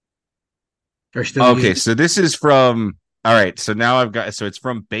 Or still Okay, using. so this is from all right. So now I've got so it's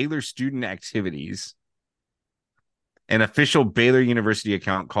from Baylor Student Activities, an official Baylor University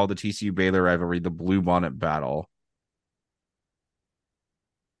account called the TCU Baylor rivalry, the Blue Bonnet Battle.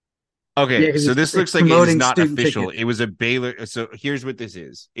 Yeah, Okay, because so this it's looks like it is promoting not student official. tickets. It was a Baylor. So here's what this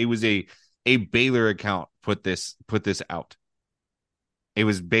is. It was a Baylor account put this out. It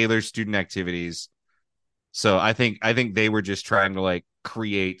was Baylor student activities. So I think they were just trying to like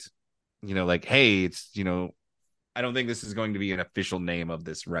create, like, hey, it's, I don't think this is going to be an official name of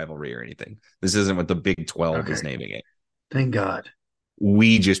this rivalry or anything. This isn't what the Big 12 is Okay. naming it. Thank God.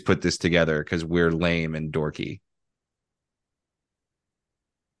 We just put this together because we're lame and dorky.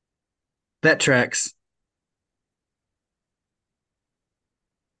 That tracks.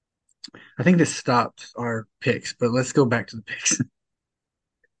 I think this stopped our picks, but let's go back to the picks.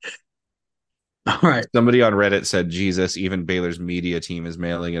 All right. Somebody on Reddit said, Jesus, even Baylor's media team is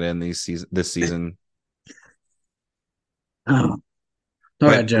mailing it in this season. Oh. All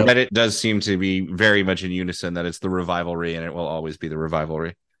right, But Joe. Reddit does seem to be very much in unison that it's the Revivalry and it will always be the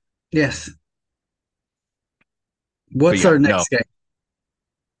Revivalry. Yes. What's yeah, our next game?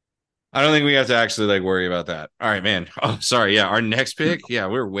 I don't think we have to actually like worry about that. All right, man. Oh, sorry. Yeah, our next pick. Yeah,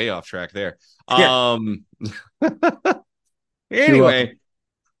 we're way off track there. Yeah. Anyway,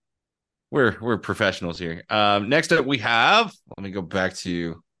 we're professionals here. Next up we have, let me go back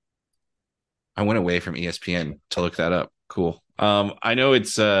to, I went away from ESPN to look that up. Cool. I know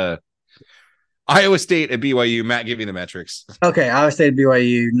it's Iowa State at BYU. Matt, give me the metrics. Okay, Iowa State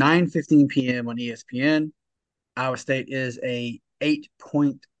BYU, 9:15 p.m. on ESPN. Iowa State is a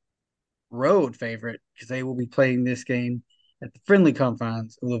 8-point road favorite because they will be playing this game at the friendly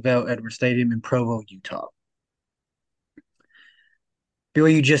confines of LaVell Edwards Stadium in Provo, Utah.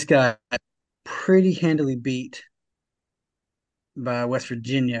 BYU just got pretty handily beat by West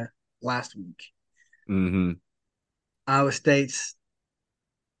Virginia last week. Mm-hmm. Iowa State's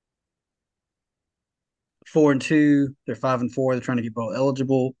 4-2. They're 5-4. They're trying to get bowl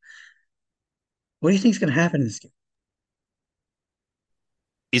eligible. What do you think is going to happen in this game?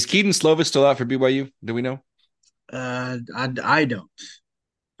 Is Keaton Slovis still out for BYU? Do we know? I don't.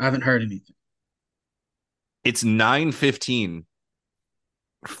 I haven't heard anything. It's 9:15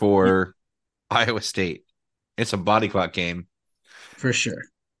 for Iowa State. It's a body clock game. For sure.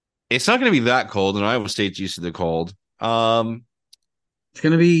 It's not going to be that cold, and Iowa State's used to the cold. It's going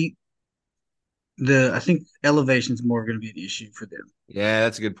to be I think elevation's more going to be an issue for them. Yeah,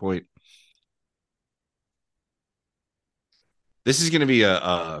 that's a good point. This is going to be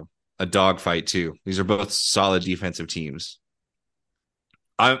a dogfight too. These are both solid defensive teams.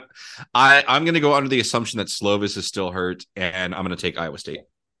 I'm going to go under the assumption that Slovis is still hurt, and I'm going to take Iowa State.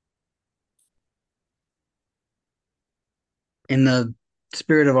 In the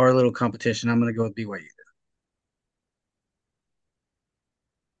spirit of our little competition, I'm going to go with BYU.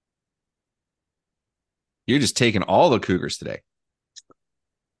 You're just taking all the Cougars today.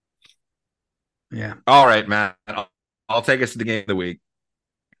 Yeah. All right, Matt. I'll take us to the game of the week.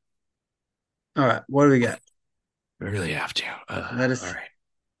 All right. What do we got? I really have to. All right.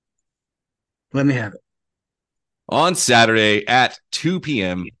 Let me have it. On Saturday at 2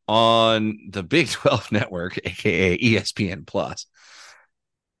 p.m. on the Big 12 Network, a.k.a. ESPN Plus,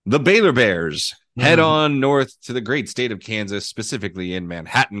 the Baylor Bears head on north to the great state of Kansas, specifically in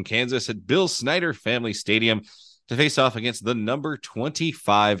Manhattan, Kansas, at Bill Snyder Family Stadium to face off against the number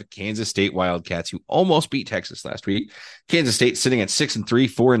 25 Kansas State Wildcats, who almost beat Texas last week. Kansas State sitting at 6-3,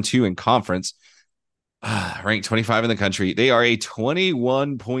 4-2 in conference, ranked 25 in the country. They are a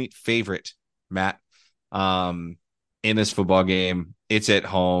 21-point favorite, Matt, in this football game. It's at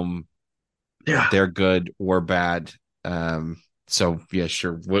home. Yeah. They're good or bad. So yeah,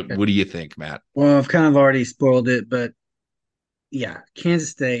 sure. What do you think, Matt? Well, I've kind of already spoiled it, but yeah,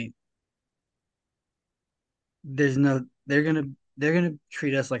 Kansas State. They're gonna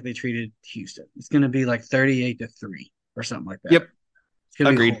treat us like they treated Houston. It's gonna be like 38-3 or something like that. Yep. It's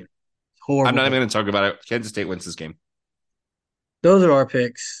gonna Agreed. be horrible. I'm not even going to talk about it. Kansas State wins this game. Those are our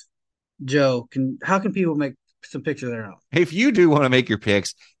picks. Joe, how can people make some picks of their own? If you do want to make your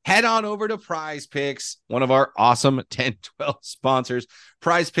picks, head on over to Prize Picks, one of our awesome 10-12 sponsors.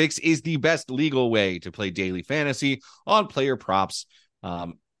 Prize Picks is the best legal way to play daily fantasy on player props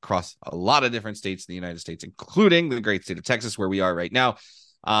across a lot of different states in the United States, including the great state of Texas, where we are right now.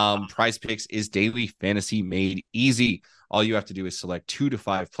 Prize Picks is daily fantasy made easy. All you have to do is select 2 to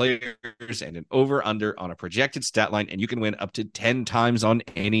 5 players and an over-under on a projected stat line, and you can win up to 10 times on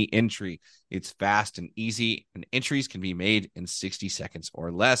any entry. It's fast and easy, and entries can be made in 60 seconds or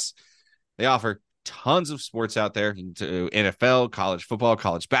less. They offer tons of sports out there. To NFL, college football,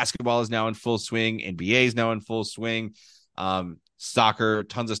 college basketball is now in full swing. NBA is now in full swing. Soccer,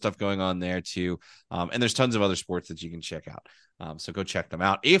 tons of stuff going on there too. And there's tons of other sports that you can check out. So go check them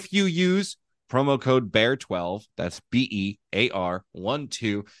out. If you use promo code BEAR12. That's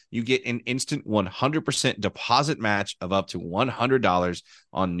BEAR12. You get an instant 100% deposit match of up to $100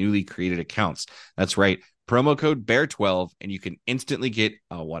 on newly created accounts. That's right. Promo code BEAR12, and you can instantly get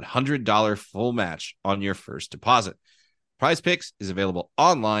a $100 full match on your first deposit. Prize Picks is available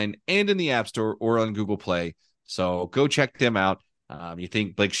online and in the App Store or on Google Play. So go check them out. You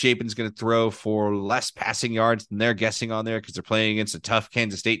think Blake Shapen's going to throw for less passing yards than they're guessing on there because they're playing against a tough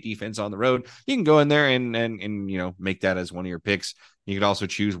Kansas State defense on the road. You can go in there and make that as one of your picks. You could also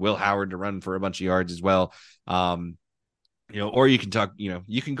choose Will Howard to run for a bunch of yards as well. Or you can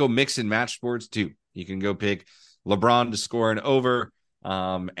you can go mix and match sports too. You can go pick LeBron to score an over,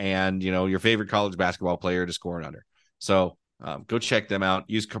 and your favorite college basketball player to score an under. So go check them out.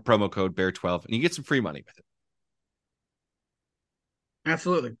 Use promo code BEAR12, and you get some free money with it.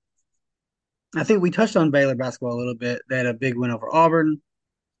 Absolutely. I think we touched on Baylor basketball a little bit. They had a big win over Auburn,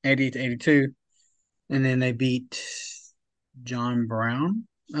 88-82, and then they beat John Brown.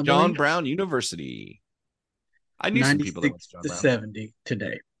 John Brown University. I knew some people that went to John Brown. 70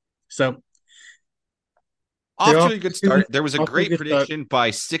 today. So off to a good start. There was a great prediction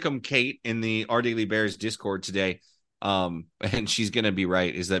by Sikkim Kate in the Our Daily Bears Discord today. And she's going to be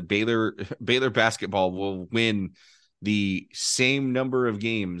right, is that Baylor basketball will win the same number of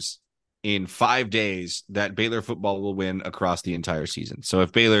games in 5 days that Baylor football will win across the entire season. So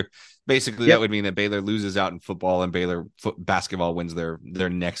if Baylor, basically that would mean that Baylor loses out in football and Baylor basketball wins their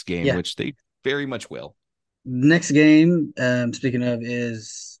next game, which they very much will. Next game, speaking of,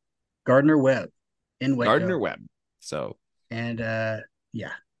 is Gardner Webb in Waco. Gardner Webb. So, and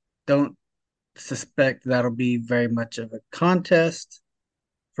don't suspect that'll be very much of a contest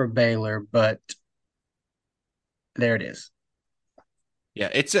for Baylor, but there it is. Yeah,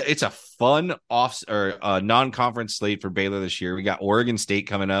 it's a fun non-conference slate for Baylor this year. We got Oregon State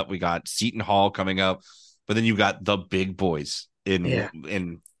coming up, we got Seton Hall coming up, but then you've got the big boys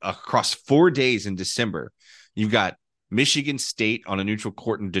in across 4 days in December. You've got Michigan State on a neutral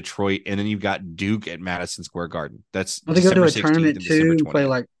court in Detroit, and then you've got Duke at Madison Square Garden. That's they go to a tournament too and play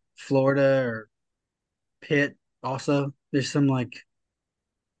like Florida or Pitt. Also, there's some we're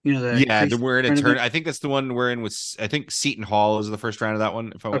in a tournament. I think that's the one we're in with. I think Seton Hall is the first round of that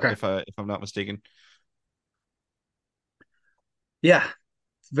one. If I'm not mistaken. Yeah,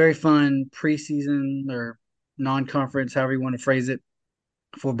 it's very fun preseason or non-conference, however you want to phrase it,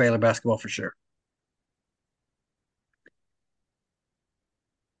 for Baylor basketball for sure.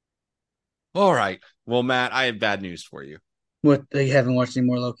 All right. Well, Matt, I have bad news for you. What? You haven't watched any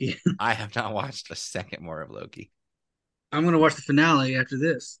more Loki? I have not watched a second more of Loki. I'm going to watch the finale after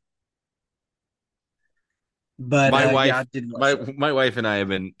this. But my wife, I did watch my wife and I have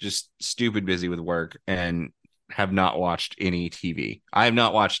been just stupid busy with work and have not watched any TV. I have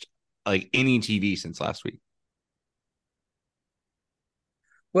not watched any TV since last week.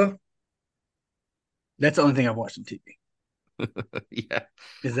 Well, that's the only thing I've watched on TV. Yeah,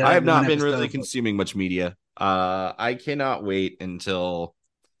 I have not been really consuming much media. I cannot wait until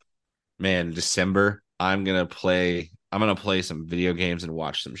December. I'm gonna play some video games and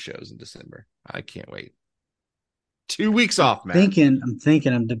watch some shows in December. I can't wait. 2 weeks off, man.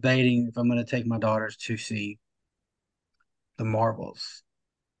 I'm debating if I'm gonna take my daughters to see the Marvels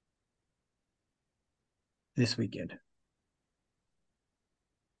this weekend.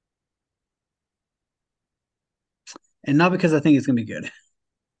 And not because I think it's going to be good.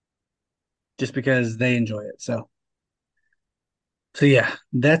 Just because they enjoy it. So yeah,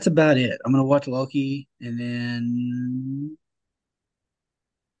 that's about it. I'm going to watch Loki, and then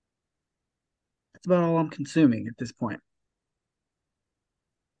that's about all I'm consuming at this point.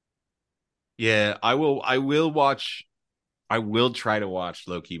 Yeah, I will try to watch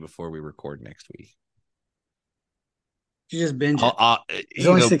Loki before we record next week. You just binge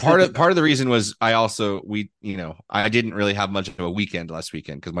it. Part of the reason was I didn't really have much of a weekend last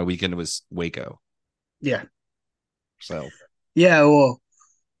weekend because my weekend was Waco. Yeah. So. Yeah, well.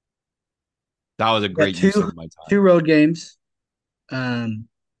 That was a great use of my time. 2 road games, and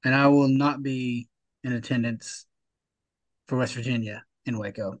I will not be in attendance for West Virginia in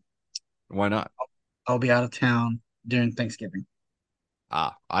Waco. Why not? I'll be out of town during Thanksgiving.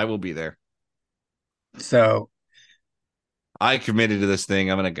 I will be there. So. I committed to this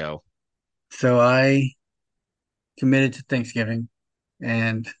thing. I'm going to go. So I committed to Thanksgiving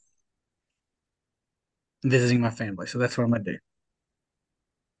and visiting my family. So that's what I'm going to do.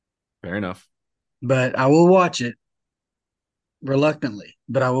 Fair enough. But I will watch it reluctantly,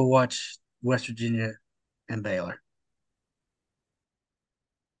 but I will watch West Virginia and Baylor.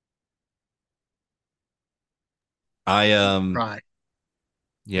 I Right.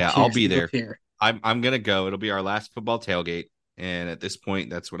 Yeah, I'll be there. I'm gonna go. It'll be our last football tailgate, and at this point,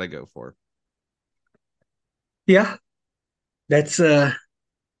 that's what I go for. Yeah, that's that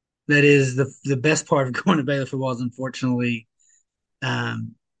is the best part of going to Baylor football. Is unfortunately,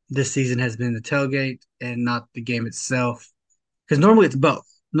 um, this season has been the tailgate and not the game itself. Because normally it's both.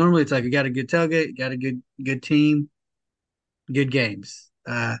 Normally it's like you got a good tailgate, you got a good team, good games.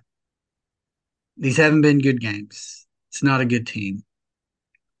 These haven't been good games. It's not a good team,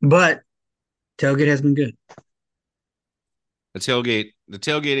 but tailgate has been good. The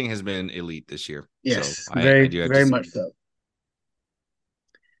tailgating has been elite this year. Yes, so very, I do have very to much so.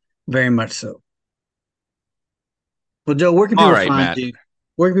 Very much so. Well, Joe, where can people find Matt. you?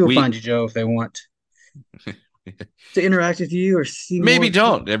 Where can people find you, Joe, if they want to interact with you or see maybe more?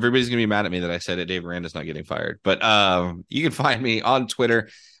 Don't. Everybody's gonna be mad at me that I said it. Dave Miranda's not getting fired. But you can find me on Twitter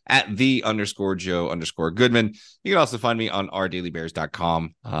at @the_Joe_Goodman. You can also find me on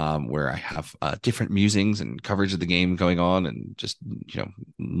ourdailybears.com, where I have different musings and coverage of the game going on, and just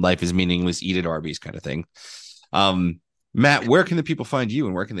life is meaningless, eat at Arby's kind of thing. Matt, where can the people find you,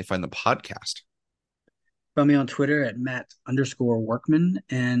 and where can they find the podcast? Find me on Twitter at Matt_Workman,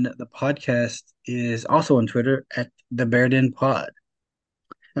 and the podcast is also on Twitter at the Bear Den Pod.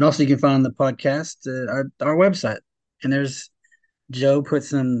 And also, you can find the podcast at our website. And there's Joe put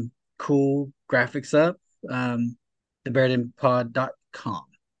some cool graphics up, thebeardenpod.com.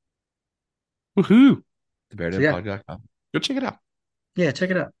 Woohoo! Thebeardenpod.com. Go check it out. Yeah, check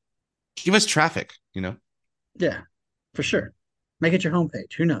it out. Give us traffic, Yeah, for sure. Make it your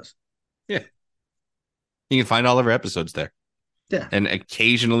homepage. Who knows? Yeah. You can find all of our episodes there. Yeah. And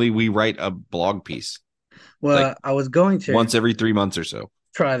occasionally we write a blog piece. Well, I was going to. Once every 3 months or so.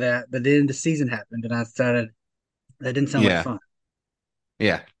 Try that, but then the season happened, and I decided that didn't sound like fun.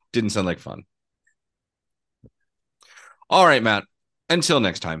 Yeah, didn't sound like fun. All right, Matt. Until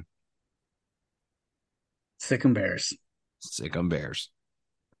next time. Sick 'em Bears. Sick 'em Bears.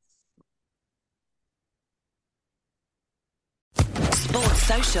 Sports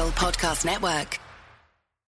Social Podcast Network.